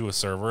uploaded to a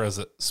server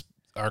as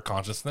our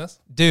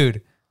consciousness,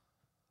 dude?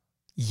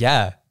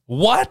 Yeah.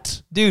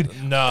 What?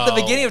 Dude, no. At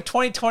the beginning of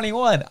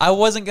 2021, I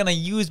wasn't going to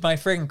use my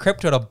friggin'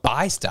 crypto to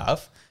buy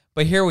stuff.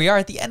 But here we are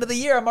at the end of the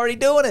year. I'm already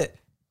doing it.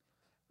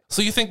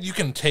 So you think you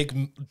can take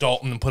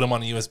Dalton and put him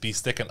on a USB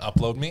stick and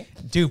upload me?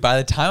 Dude, by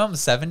the time I'm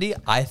 70,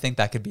 I think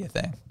that could be a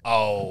thing.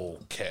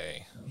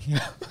 Okay.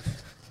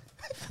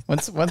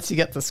 Once you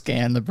get to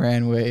scan the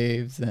brain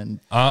waves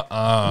and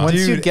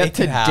once you get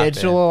to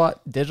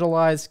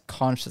digitalize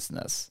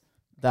consciousness,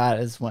 that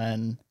is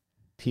when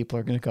people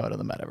are going to go to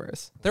the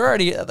metaverse.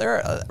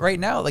 They're right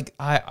now. Like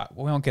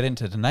we won't get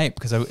into tonight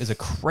because it's a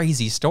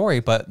crazy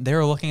story. But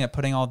they're looking at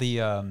putting all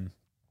the. Oh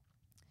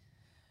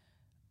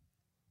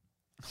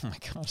my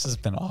gosh, this has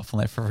been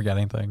awful for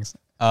forgetting things.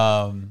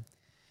 Forget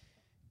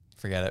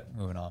it.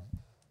 Moving on.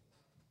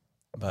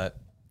 But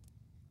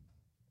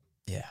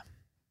yeah.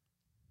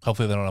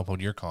 Hopefully they don't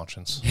upload your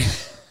conscience.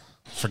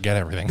 Forget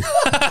everything.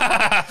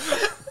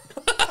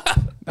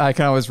 I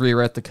can always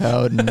rewrite the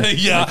code. And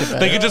yeah,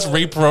 they could just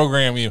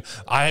reprogram you.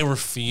 I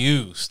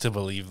refuse to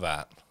believe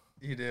that.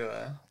 You do.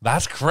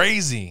 That's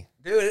crazy.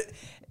 Dude,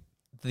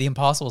 the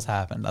impossible's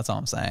happened. That's all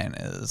I'm saying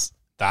is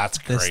that's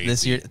crazy.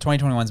 This year,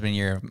 2021's been a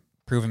year of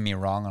proving me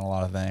wrong on a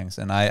lot of things.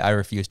 And I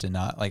refuse to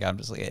not. Like, I'm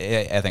just like,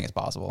 I think it's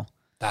possible.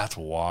 That's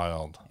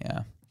wild.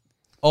 Yeah.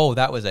 Oh,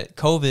 that was it.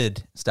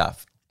 COVID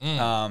stuff.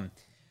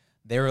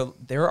 There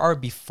are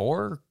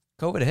before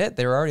COVID hit,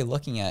 they were already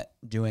looking at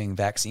doing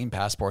vaccine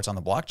passports on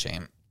the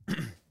blockchain, which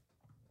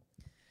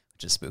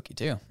is spooky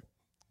too.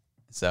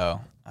 So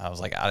I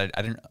was like, I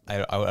don't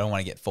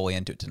want to get fully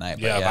into it tonight.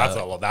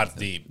 But that's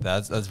deep.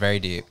 That's very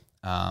deep.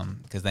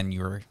 Because then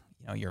your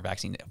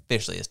vaccine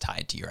officially is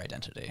tied to your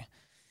identity,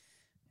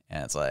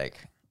 and it's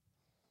like,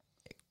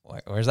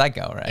 where's that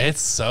go? Right? It's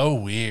so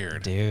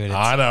weird, dude.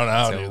 I don't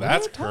know, dude.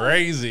 That's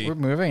crazy. We're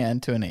moving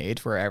into an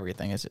age where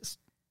everything is just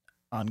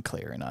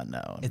unclear and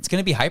unknown. It's going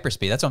to be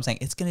hyperspeed. That's what I'm saying.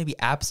 It's going to be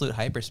absolute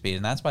hyperspeed,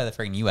 and that's why the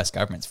freaking U.S.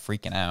 government's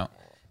freaking out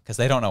because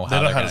they don't know how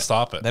to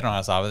stop it. They don't know how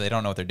to stop it. They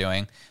don't know what they're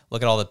doing.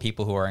 Look at all the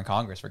people who are in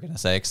Congress, for goodness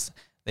sakes.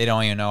 They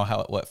don't even know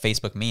what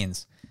Facebook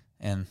means,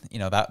 and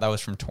that was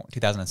from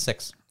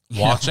 2006.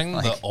 Watching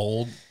the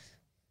old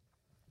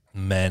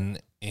men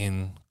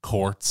in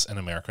courts in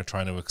America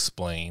trying to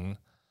explain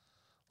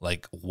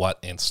like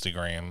what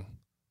Instagram.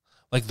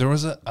 Like, there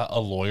was a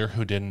lawyer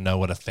who didn't know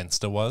what a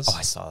Finsta was. Oh,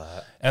 I saw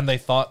that. And they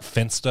thought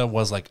Finsta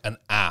was, like, an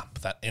app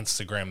that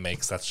Instagram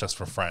makes that's just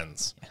for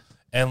friends. Yeah.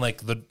 And,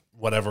 like,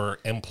 whatever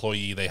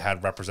employee they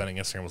had representing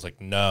Instagram was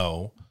like,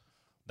 no,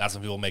 that's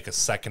when people make a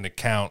second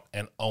account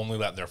and only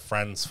let their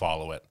friends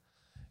follow it.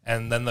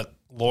 And then the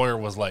lawyer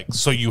was like,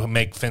 so you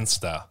make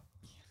Finsta.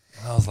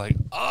 And I was like,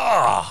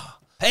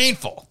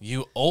 painful.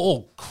 You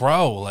old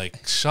crow.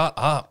 Like, shut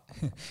up.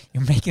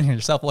 You're making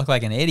yourself look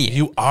like an idiot.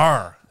 You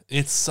are.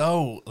 It's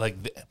so like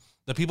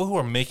the people who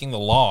are making the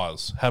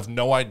laws have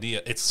no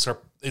idea. It's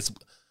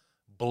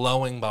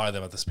blowing by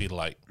them at the speed of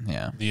light.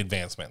 Yeah, the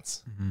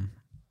advancements. Mm-hmm.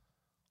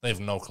 They have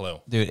no clue,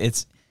 dude.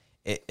 It's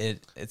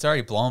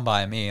already blown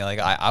by me. Like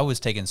I was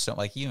taking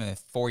even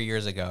 4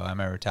 years ago. I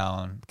remember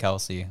telling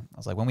Kelsey, I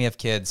was like, when we have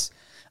kids,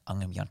 I'm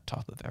gonna be on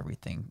top of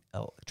everything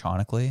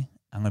electronically.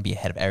 I'm gonna be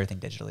ahead of everything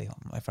digitally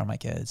for my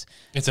kids.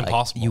 It's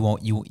impossible.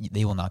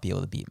 They will not be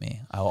able to beat me.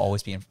 I will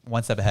always be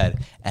one step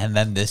ahead. And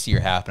then this year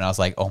happened. I was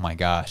like, oh my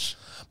gosh.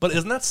 But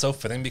isn't that so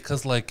fitting?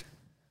 Because like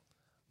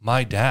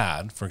my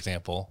dad, for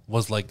example,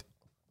 was like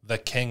the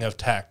king of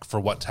tech for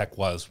what tech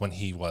was when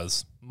he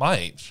was my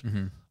age.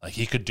 Mm-hmm. Like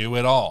he could do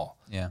it all.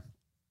 Yeah.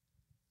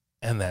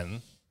 And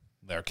then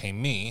there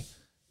came me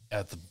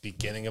at the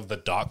beginning of the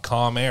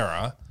 .com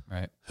era,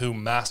 right? Who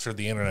mastered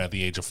the internet at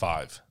the age of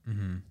 5.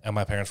 Mm-hmm. And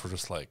my parents were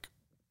just like,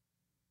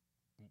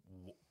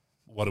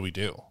 what do we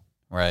do?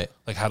 Right.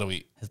 Like, how do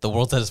we... The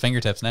world's at his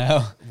fingertips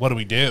now. What do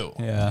we do?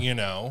 Yeah.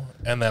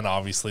 And then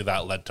obviously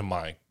that led to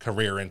my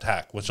career in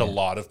tech, which a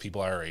lot of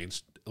people our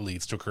age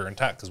leads to a career in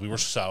tech because we were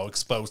so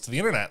exposed to the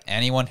internet.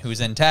 Anyone who's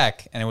in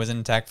tech, and it was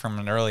in tech from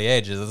an early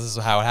age, this is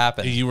how it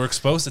happened. You were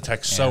exposed to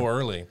tech so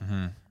early.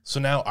 Mm-hmm. So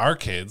now our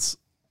kids,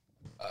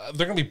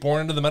 they're going to be born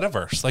into the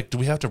metaverse. Like, do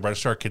we have to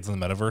register our kids in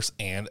the metaverse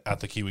and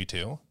at the Kiwi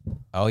too?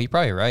 Oh, you're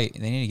probably right.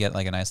 They need to get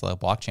like a nice little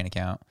blockchain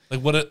account.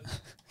 Like what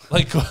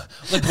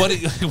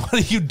do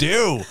you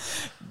do?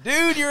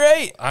 Dude, you're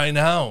right. I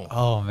know.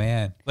 Oh,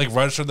 man. Like,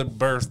 register the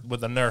birth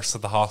with the nurse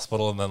at the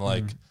hospital and then,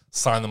 like,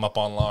 sign them up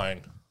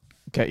online.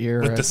 Get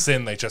your with the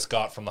SIN they just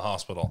got from the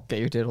hospital. Get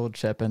your digital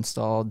chip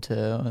installed, too.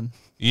 And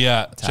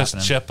yeah, just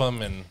chip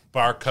them and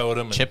barcode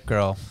them. Chip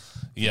girl.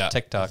 Yeah.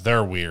 TikTok.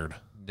 They're weird.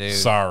 Dude.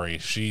 Sorry,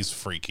 she's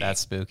freaky.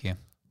 That's spooky.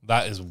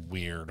 That is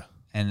weird.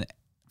 And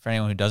for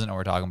anyone who doesn't know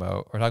what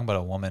we're talking about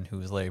a woman who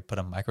was literally put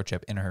a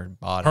microchip in her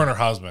body. Her and her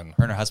husband.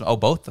 Oh,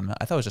 both of them.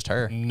 I thought it was just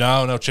her.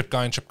 No, chip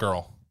guy and chip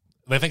girl.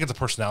 They think it's a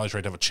personality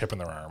trait to have a chip in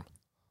their arm,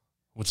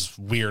 which is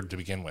weird to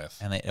begin with.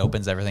 And it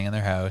opens everything in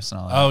their house and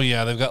all that. Oh,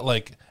 yeah. They've got,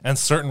 like, and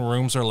certain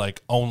rooms are,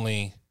 like,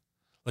 only,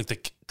 like,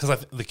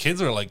 because the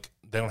kids are, like,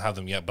 they don't have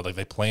them yet, but, like,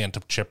 they plan to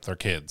chip their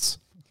kids.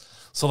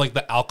 So, like,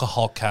 the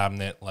alcohol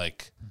cabinet,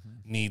 like,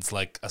 needs,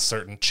 like, a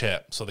certain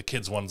chip. So the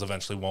kids' ones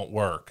eventually won't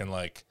work. And,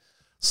 like,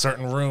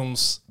 certain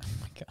rooms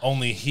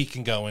only he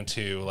can go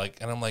into. Like,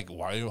 and I'm like,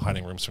 why are you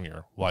hiding rooms from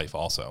your wife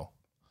also?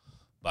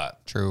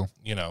 But, true.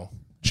 You know,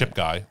 chip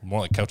guy,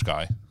 more like couch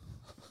guy.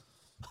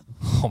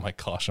 Oh, my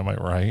gosh. Am I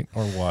right?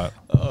 Or what?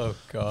 Oh,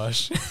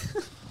 gosh.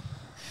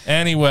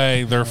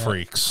 Anyway, they're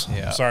freaks.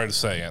 Yeah. Sorry to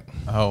say it.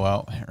 Oh,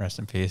 well. Rest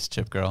in peace,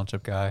 chip girl and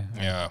chip guy.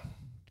 Yeah.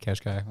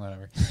 Couch guy,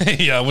 whatever.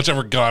 Yeah,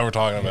 whichever guy we're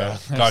talking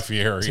about. Guy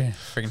Fieri.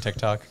 Freaking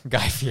TikTok.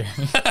 Guy Fieri.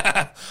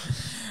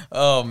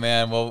 Oh,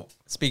 man. Well,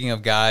 speaking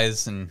of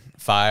guys and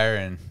fire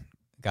and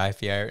Guy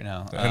Fieri,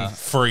 no. And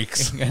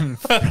freaks.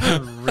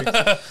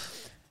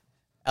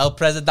 El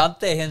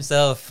Presidente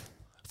himself.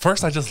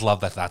 First, I just love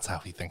that that's how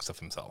he thinks of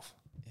himself.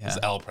 Yeah. Is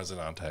El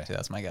Presidente. Dude,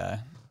 that's my guy.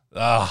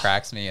 Oh.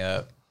 Cracks me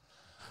up.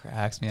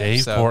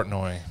 Dave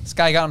Portnoy. This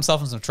guy got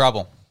himself in some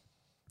trouble.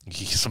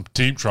 He's some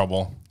deep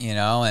trouble. You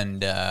know,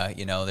 and,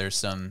 there's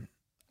some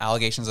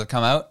allegations that have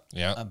come out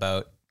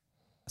about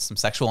some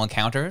sexual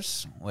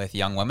encounters with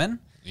young women.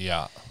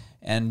 Yeah.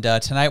 And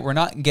tonight we're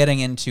not getting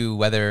into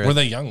whether... Were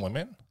they young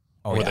women?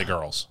 Or were they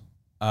girls?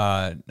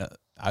 No,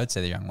 I would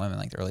say they're young women,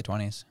 like the early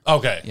 20s.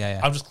 Okay.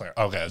 Yeah. I'm just clear.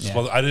 Okay.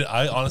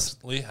 I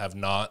honestly have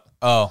not...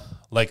 Oh.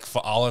 Like,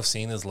 for all I've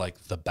seen is, like,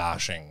 the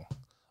bashing.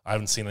 I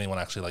haven't seen anyone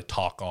actually, like,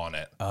 talk on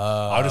it.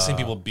 I've just seen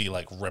people be,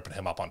 like, ripping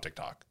him up on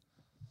TikTok.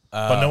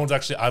 But no one's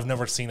actually... I've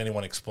never seen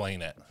anyone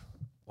explain it.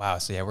 Wow.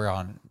 So, yeah, we're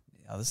on...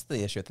 this is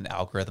the issue with an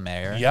algorithm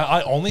error. Yeah,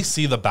 I only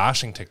see the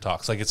bashing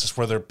TikToks. Like, it's just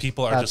where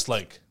people are just,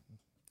 like...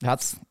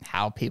 That's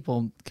how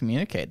people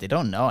communicate. They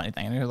don't know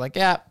anything. And they're like,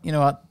 yeah, you know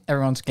what?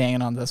 Everyone's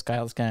ganging on this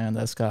guy. Let's gang on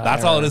this guy.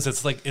 That's all it is.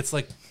 It's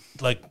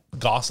like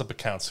gossip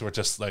accounts who are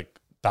just, like,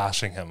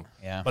 bashing him.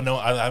 Yeah. But no,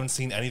 I haven't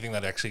seen anything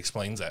that actually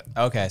explains it.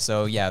 Okay,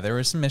 so yeah, there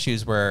were some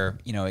issues where,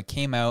 it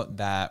came out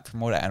that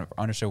from what I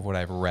understood, what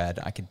I've read,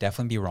 I could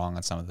definitely be wrong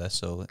on some of this,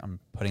 so I'm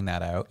putting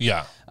that out.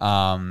 Yeah.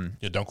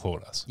 Yeah, don't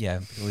quote us. Yeah,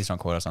 at least don't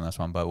quote us on this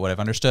one. But what I've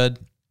understood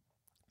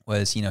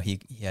was, he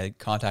had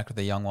contact with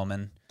a young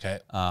woman. Okay.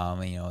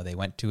 They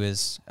went to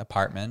his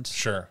apartment.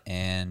 Sure.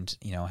 And,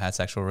 had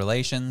sexual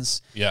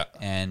relations. Yeah.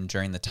 And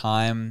during the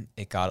time,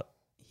 he got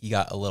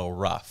a little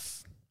rough.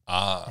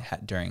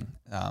 During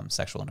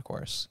sexual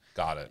intercourse.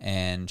 Got it.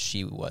 And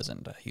she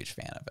wasn't a huge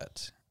fan of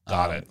it.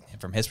 Got it. And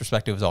from his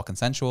perspective, it was all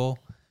consensual.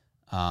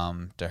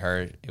 To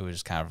her, it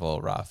was kind of a little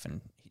rough,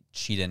 and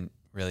she didn't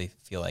really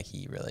feel like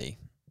he really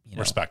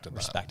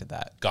respected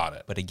that. Got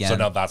it. But again, so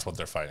now that's what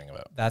they're fighting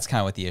about. That's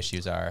kind of what the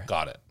issues are.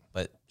 Got it.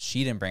 But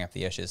she didn't bring up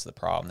the issues of the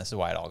problem. This is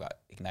why it all got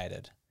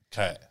ignited.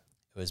 Okay.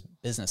 It was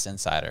Business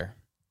Insider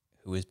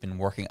who has been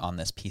working on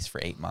this piece for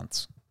 8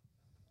 months.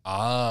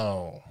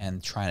 Oh.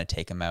 And trying to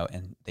take him out,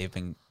 and they've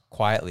been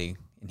quietly,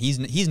 and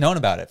he's known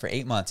about it for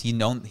 8 months. He's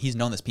known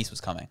this piece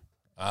was coming.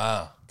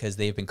 Because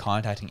they've been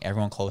contacting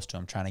everyone close to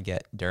him, trying to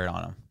get dirt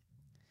on him.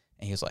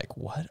 And he was like,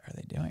 "What are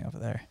they doing over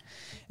there?"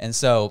 And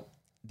so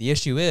the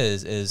issue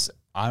is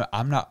I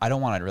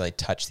don't want to really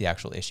touch the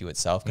actual issue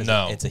itself,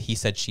 because it's a he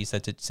said she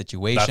said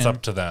situation. That's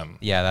up to them.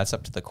 Yeah, that's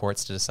up to the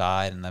courts to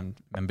decide, and then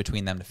and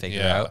between them to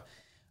figure out.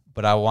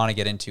 But I want to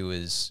get into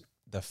is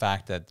the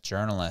fact that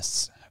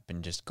journalists have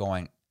been just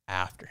going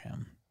after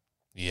him.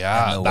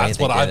 Yeah, that's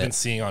what I've been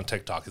seeing on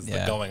TikTok is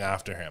the going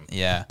after him.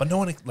 Yeah, but no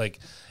one, like,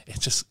 it's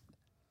just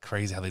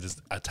crazy how they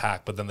just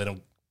attack, but then they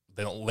don't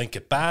link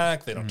it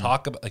back. They don't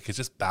talk about, like, it's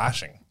just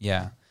bashing.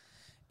 Yeah,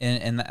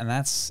 and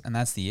that's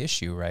the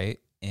issue, right?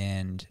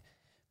 And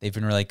they've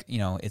been really,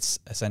 it's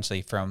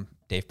essentially from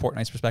Dave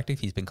Portnoy's perspective,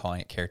 he's been calling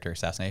it character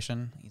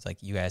assassination. He's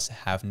like, you guys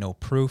have no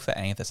proof that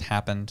any of this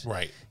happened.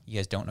 Right. You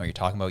guys don't know what you're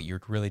talking about.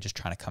 You're really just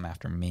trying to come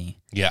after me.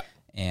 Yeah.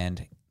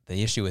 And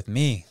the issue with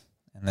me,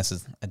 and this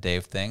is a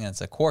Dave thing, and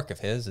it's a quirk of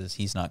his, is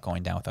he's not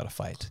going down without a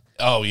fight.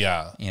 Oh,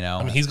 yeah.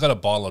 I mean, he's got a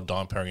bottle of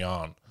Dom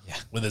Perignon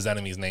with his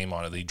enemy's name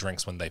on it that he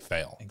drinks when they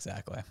fail.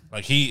 Exactly.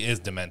 Like, he is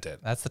demented.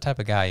 That's the type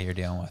of guy you're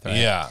dealing with, right?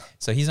 Yeah.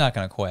 So he's not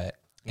going to quit.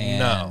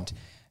 And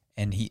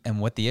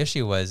what the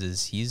issue was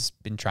is he's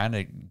been trying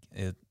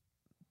to,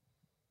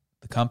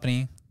 the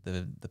company,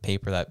 the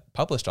paper that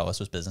published all this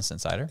was Business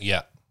Insider.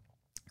 Yeah.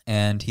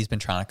 And he's been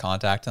trying to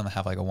contact them and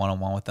have like a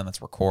one-on-one with them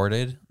that's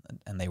recorded,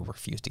 and they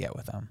refuse to get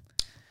with them.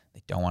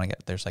 They don't want to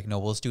get, there's like, no,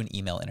 we'll just do an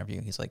email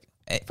interview. He's like,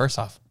 hey, first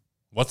off,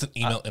 what's an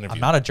email interview? I'm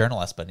not a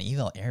journalist, but an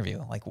email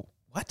interview. Like,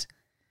 what?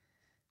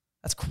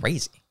 That's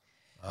crazy.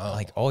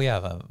 Like,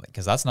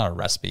 because that's not a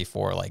recipe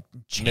for like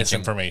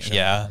misinformation.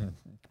 Yeah,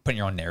 putting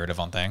your own narrative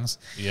on things.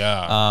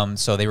 Yeah.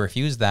 So they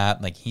refused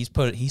that. Like he's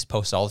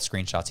posted all the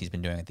screenshots he's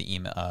been doing with the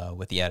email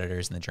with the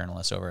editors and the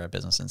journalists over at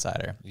Business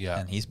Insider. Yeah.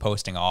 And he's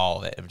posting all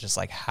of it of just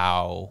like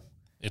how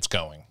it's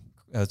going,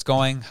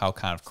 how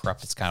kind of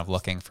corrupt it's kind of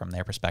looking from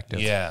their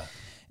perspective. Yeah.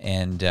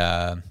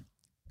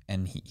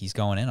 And he's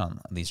going in on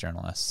these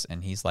journalists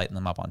and he's lighting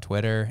them up on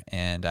Twitter.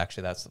 And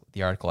actually, that's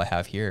the article I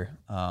have here.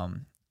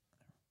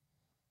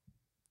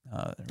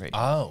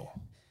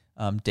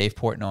 Dave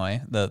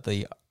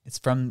Portnoy. It's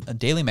from a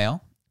Daily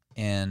Mail,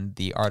 and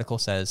the article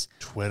says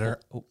Twitter.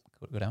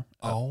 Go down.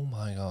 Oh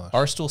my gosh!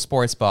 Barstool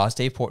Sports boss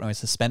Dave Portnoy is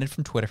suspended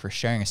from Twitter for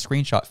sharing a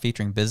screenshot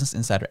featuring Business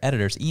Insider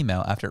editor's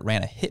email after it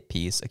ran a hit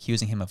piece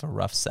accusing him of a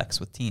rough sex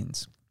with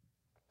teens.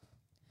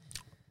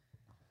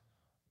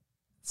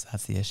 So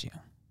that's the issue.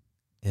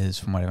 Is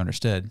from what I've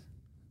understood,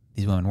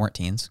 these women weren't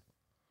teens.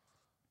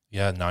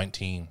 Yeah,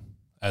 19,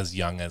 as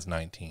young as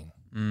 19.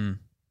 Yikes.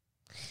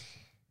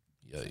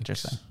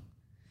 Interesting.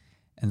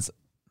 And so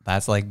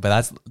that's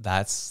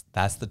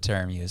the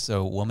term used.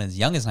 So, a woman as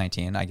young as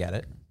 19, I get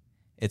it.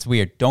 It's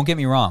weird. Don't get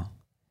me wrong.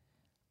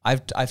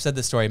 I've said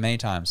this story many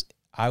times.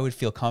 I would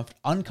feel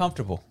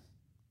uncomfortable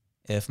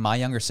if my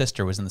younger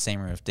sister was in the same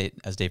room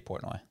as Dave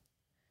Portnoy.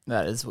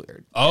 That is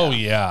weird. Oh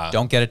yeah.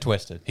 Don't get it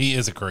twisted. He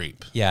is a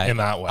creep. Yeah, in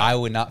that way. I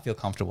would not feel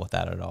comfortable with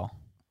that at all.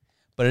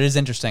 But it is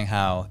interesting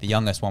how the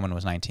youngest woman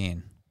was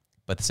 19,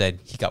 but they said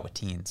he got with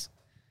teens.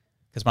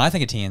 Because when I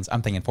think of teens,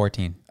 I'm thinking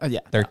 14,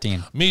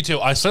 13. Me too.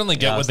 I certainly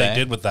get what they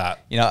did with that.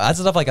 You know, that's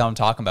the stuff like I'm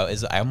talking about.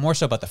 Is I'm more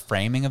so about the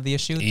framing of the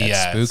issue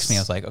that spooks me. I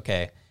was like,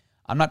 okay,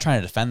 I'm not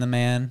trying to defend the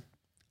man.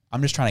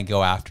 I'm just trying to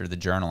go after the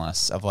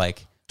journalists of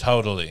like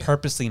totally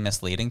purposely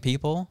misleading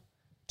people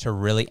to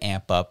really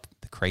amp up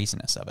the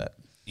craziness of it.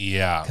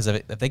 Yeah. Because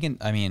if they can,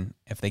 I mean,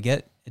 if they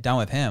get it done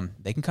with him,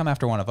 they can come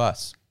after one of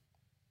us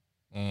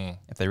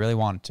if they really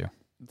wanted to.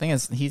 The thing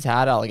is, he's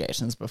had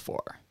allegations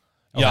before.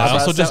 Yeah, I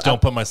also just don't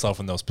put myself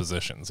in those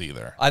positions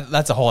either.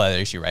 That's a whole other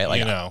issue, right? Like,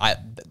 you know,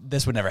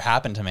 this would never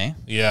happen to me.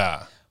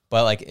 Yeah.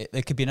 But like,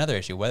 it could be another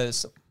issue. What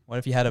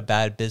if you had a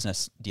bad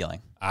business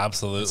dealing?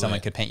 Absolutely. Someone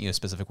could paint you a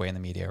specific way in the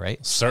media,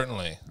 right?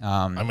 Certainly.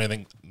 I mean, I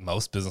think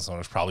most business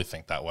owners probably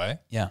think that way.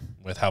 Yeah.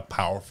 With how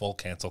powerful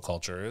cancel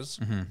culture is,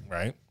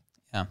 right?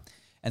 Yeah.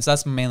 And so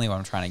that's mainly what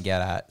I'm trying to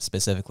get at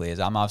specifically is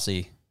I'm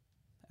obviously,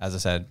 as I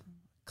said,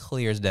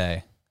 clear as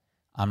day.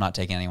 I'm not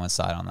taking anyone's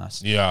side on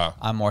this. Yeah.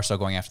 I'm more so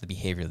going after the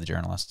behavior of the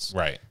journalists.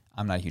 Right.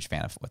 I'm not a huge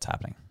fan of what's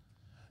happening.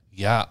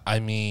 Yeah. I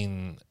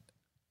mean,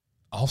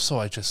 also,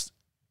 I just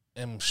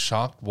am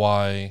shocked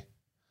why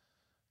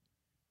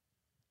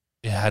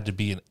it had to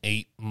be an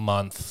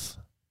 8-month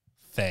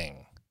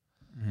thing.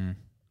 Mm-hmm.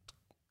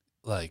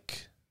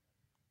 Like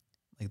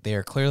they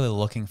are clearly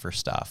looking for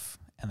stuff,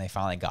 and they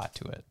finally got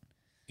to it.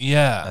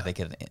 Yeah. That they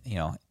could,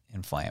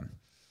 inflame.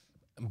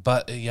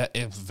 But yeah,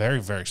 it's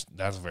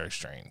that's very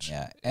strange.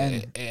 Yeah.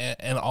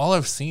 And all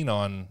I've seen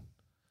on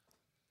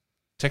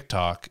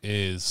TikTok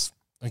is,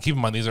 and keep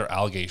in mind, these are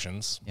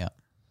allegations. Yeah.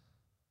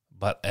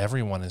 But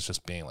everyone is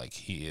just being like,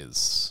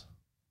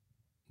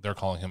 they're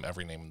calling him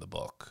every name in the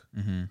book.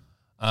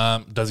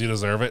 Mm-hmm. Does he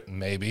deserve it?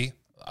 Maybe.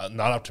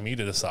 Not up to me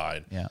to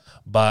decide. Yeah.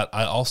 But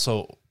I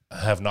also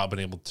have not been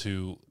able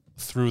to,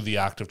 through the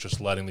act of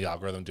just letting the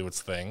algorithm do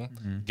its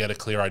thing, get a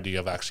clear idea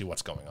of actually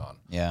what's going on.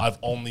 Yeah. I've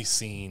only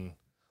seen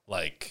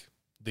like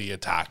the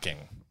attacking.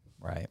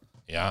 Right.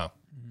 Yeah.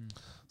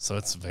 So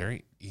it's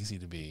very easy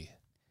to be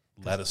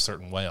led a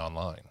certain way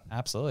online.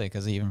 Absolutely.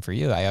 Because even for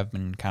you, I have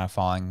been kind of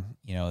following,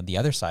 the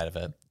other side of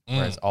it.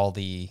 Whereas all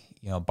the,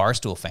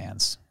 Barstool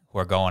fans who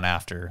are going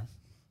after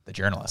the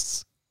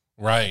journalists.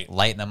 Right.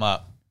 Lighting them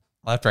up.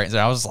 Left, right. So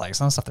I was like,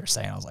 some of the stuff they're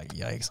saying, I was like,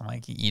 yikes. I'm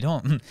like, you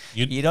don't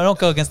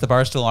go against the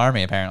Barstool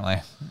army, apparently.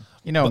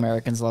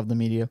 Americans love the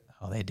media.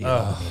 Oh, they do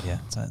love the media.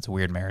 It's a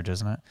weird marriage,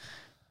 isn't it?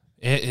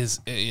 It is.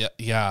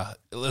 Yeah.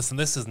 Listen,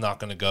 this is not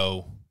going to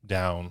go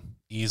down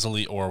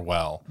easily or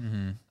well.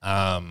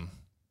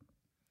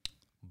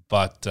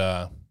 But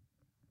yeah,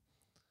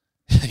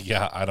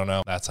 I don't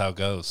know. That's how it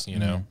goes,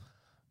 know.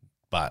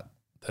 But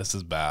this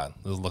is bad.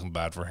 This is looking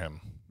bad for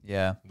him.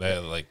 Yeah.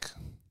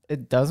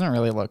 It doesn't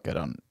really look good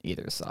on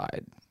either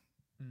side,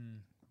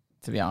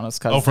 to be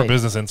honest. For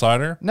Business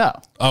Insider? No.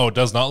 Oh, it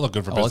does not look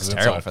good for Business Insider.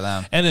 It's terrible for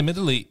them. And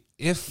admittedly,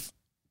 if,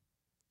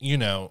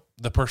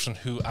 the person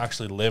who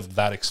actually lived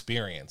that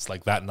experience,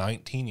 like that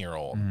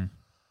 19-year-old,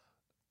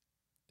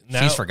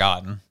 now, she's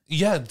forgotten.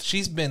 Yeah,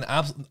 she's been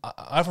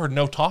I've heard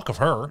no talk of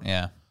her.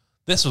 Yeah.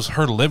 This was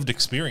her lived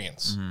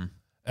experience.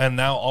 And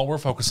now all we're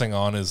focusing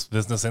on is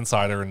Business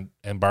Insider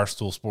and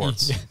Barstool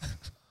Sports.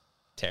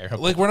 Terrible.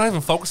 Like, we're not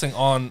even focusing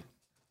on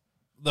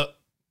the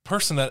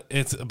person that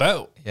it's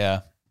about.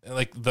 Yeah.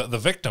 Like, the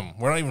victim.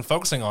 We're not even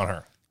focusing on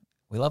her.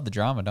 We love the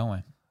drama,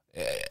 don't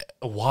we?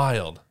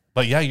 Wild.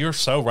 But yeah, you're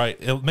so right.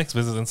 It makes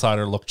Business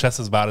Insider look just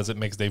as bad as it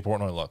makes Dave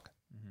Portnoy look.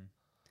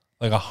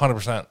 Like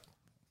 100%.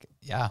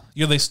 Yeah.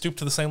 They stoop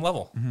to the same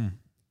level.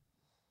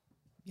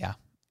 Yeah.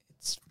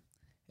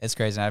 It's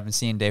crazy. And I've been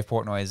seeing Dave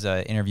Portnoy's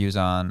interviews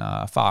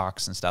on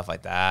Fox and stuff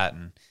like that,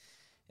 and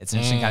it's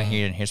interesting kind of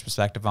hearing his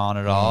perspective on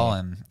it all.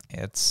 And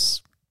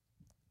it's,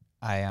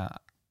 I'm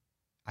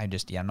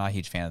not a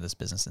huge fan of this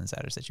Business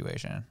Insider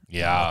situation.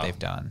 Yeah, what they've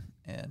done,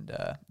 and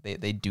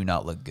they do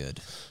not look good.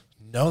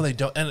 No, they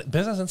don't. And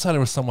Business Insider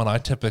was someone I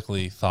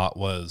typically thought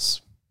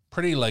was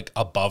pretty like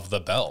above the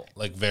belt,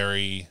 like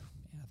very.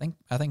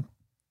 I think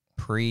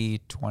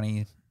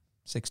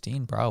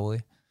pre-2016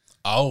 probably.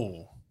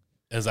 Oh,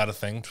 is that a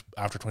thing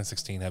after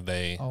 2016? Have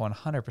they? Oh,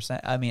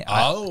 100%. I mean,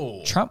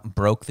 Trump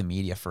broke the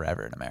media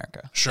forever in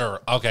America.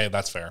 Sure. Okay,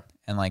 that's fair.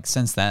 And like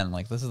since then,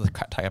 like this is the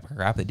type of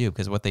crap they do,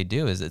 because what they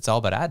do is it's all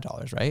about ad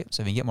dollars, right?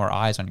 So if you get more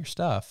eyes on your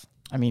stuff.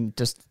 I mean,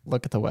 just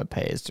look at the web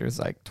page. There's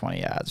like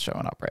 20 ads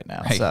showing up right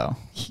now. Right. So.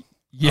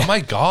 Yeah. Oh my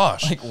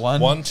gosh. Like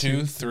 1,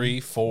 2, 3,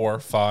 4,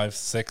 5,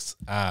 6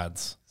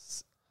 ads.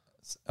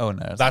 Oh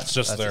no. That's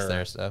just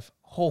their stuff.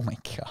 Oh my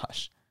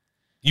gosh.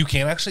 You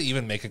can't actually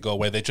even make it go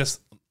away. They just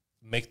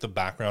make the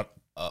background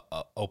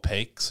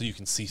opaque so you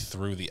can see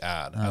through the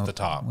ad at the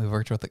top. We've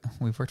worked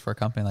for a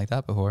company like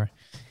that before.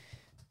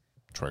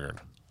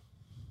 Triggered.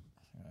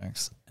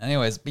 Thanks.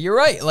 Anyways, but you're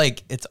right.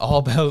 Like it's all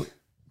about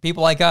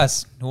people like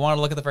us who want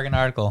to look at the friggin'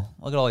 article.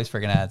 Look at all these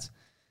friggin' ads.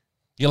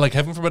 Yeah, like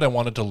heaven forbid I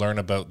wanted to learn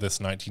about this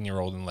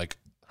 19-year-old and like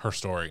her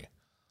story.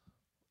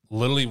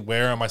 Literally,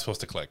 where am I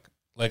supposed to click?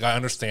 Like I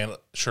understand,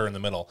 sure, in the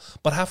middle,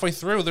 but halfway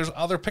through, there's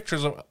other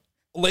pictures of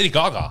Lady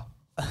Gaga.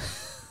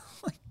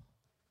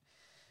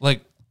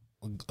 Like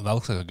that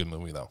looks like a good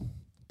movie though,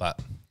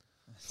 but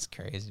it's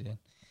crazy, dude.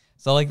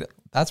 So like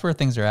that's where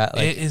things are at.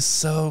 Like, it is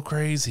so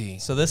crazy.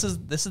 So this is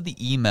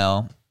the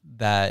email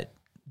that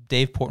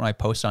Dave Portnoy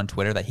posted on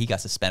Twitter that he got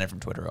suspended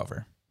from Twitter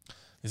over.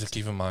 He's like,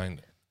 keep in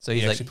mind. So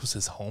he actually puts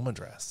his home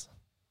address.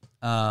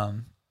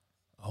 No.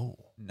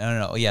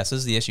 Yeah, so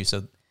this is the issue.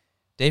 So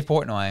Dave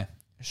Portnoy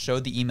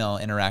showed the email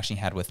interaction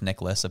he had with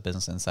Nicholas of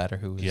Business Insider,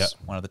 who is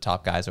one of the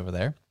top guys over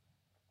there.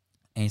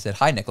 And he said,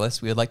 "Hi,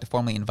 Nicholas. We would like to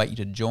formally invite you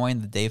to join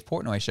the Dave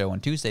Portnoy show on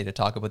Tuesday to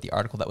talk about the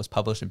article that was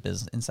published in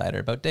Business Insider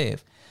about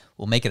Dave.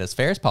 We'll make it as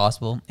fair as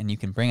possible, and you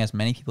can bring as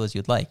many people as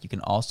you'd like. You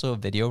can also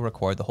video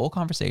record the whole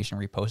conversation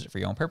and repost it for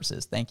your own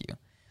purposes. Thank you."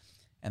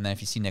 And then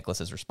if you see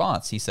Nicholas's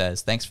response, he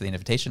says, "Thanks for the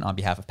invitation. On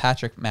behalf of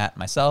Patrick, Matt,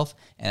 myself,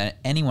 and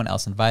anyone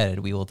else invited,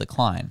 we will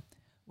decline.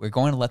 We're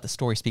going to let the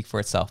story speak for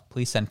itself.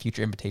 Please send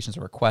future invitations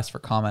or requests for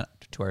comment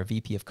to our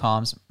VP of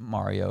Comms,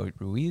 Mario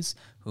Ruiz,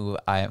 whom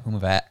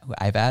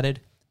I've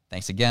added.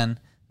 Thanks again,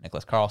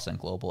 Nicholas Carlson,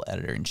 Global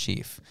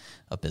Editor-in-Chief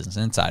of Business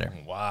Insider."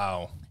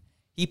 Wow.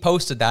 He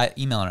posted that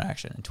email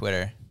interaction on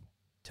Twitter,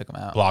 took him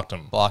out. Blocked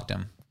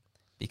him.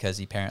 Because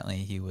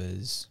he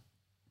was,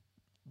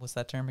 what's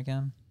that term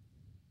again?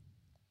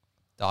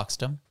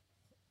 Doxed him.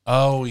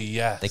 Oh,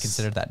 yes. They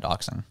considered that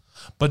doxing.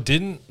 But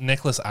didn't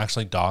Nicholas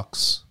actually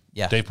dox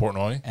Dave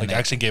Portnoy? And they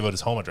actually gave out his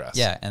home address.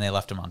 Yeah, and they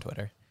left him on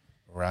Twitter.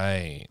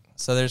 Right.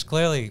 So there's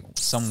clearly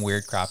some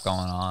weird crap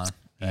going on.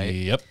 Right?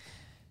 Yep.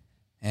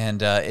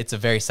 And it's a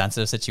very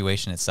sensitive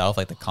situation itself.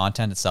 Like the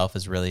content itself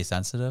is really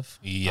sensitive.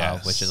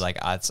 Yes. Which is like,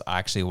 that's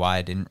actually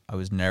why I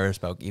was nervous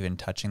about even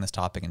touching this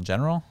topic in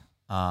general.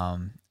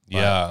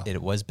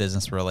 It was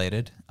business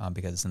related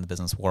because it's in the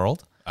business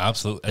world.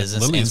 Absolutely.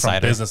 Business Insider.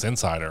 From Business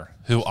Insider,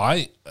 who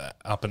I,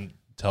 up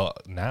until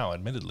now,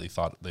 admittedly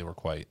thought they were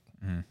quite.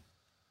 Mm-hmm.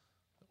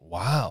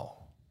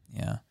 Wow.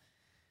 Yeah.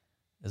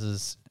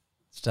 It's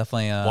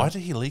definitely. Why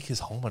did he leak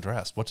his home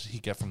address? What did he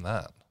get from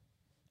that?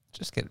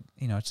 Just get,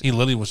 he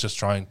literally was just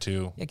trying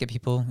to get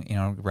people,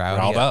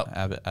 riled up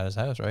at his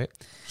house, right?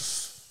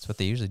 That's what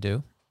they usually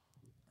do.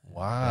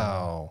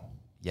 Wow.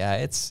 Yeah,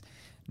 it's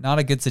not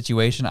a good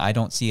situation. I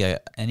don't see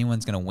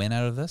anyone's going to win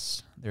out of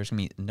this. There's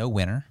going to be no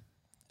winner.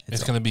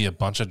 It's going to be a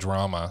bunch of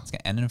drama. It's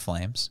going to end in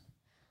flames.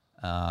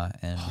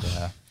 And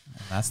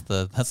that's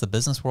the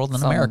business world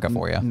in America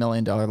for you. $1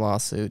 million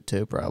lawsuit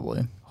too,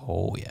 probably.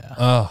 Oh yeah.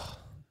 Oh.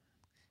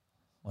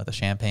 With a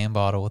champagne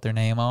bottle with their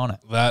name on it.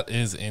 That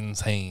is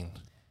insane.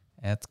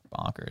 It's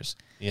bonkers.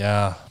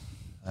 Yeah.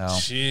 Well,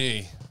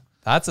 gee.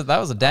 That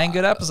was a dang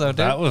good episode,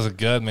 dude. That was a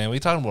good, man. We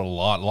talked about a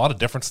lot of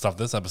different stuff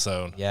this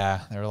episode. Yeah,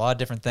 there were a lot of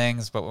different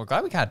things, but we're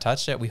glad we kind of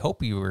touched it. We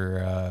hope you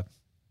were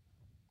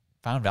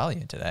found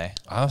value today.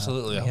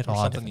 Absolutely. We hit a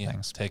lot of different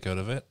things. Take out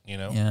of it,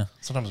 Yeah.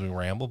 Sometimes we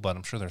ramble, but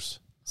I'm sure there's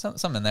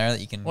something in there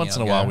that you can. Once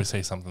in a while, we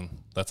say something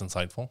that's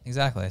insightful.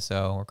 Exactly.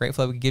 So we're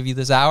grateful that we could give you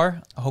this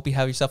hour. I hope you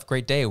have yourself a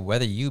great day,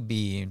 whether you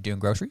be doing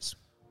groceries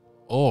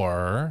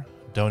or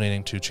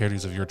donating to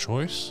charities of your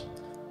choice,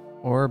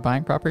 or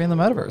buying property in the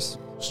metaverse.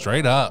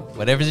 Straight up.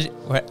 Whatever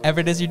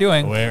it is you're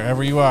doing.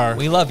 Wherever you are.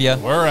 We love you.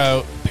 We're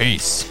out.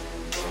 Peace.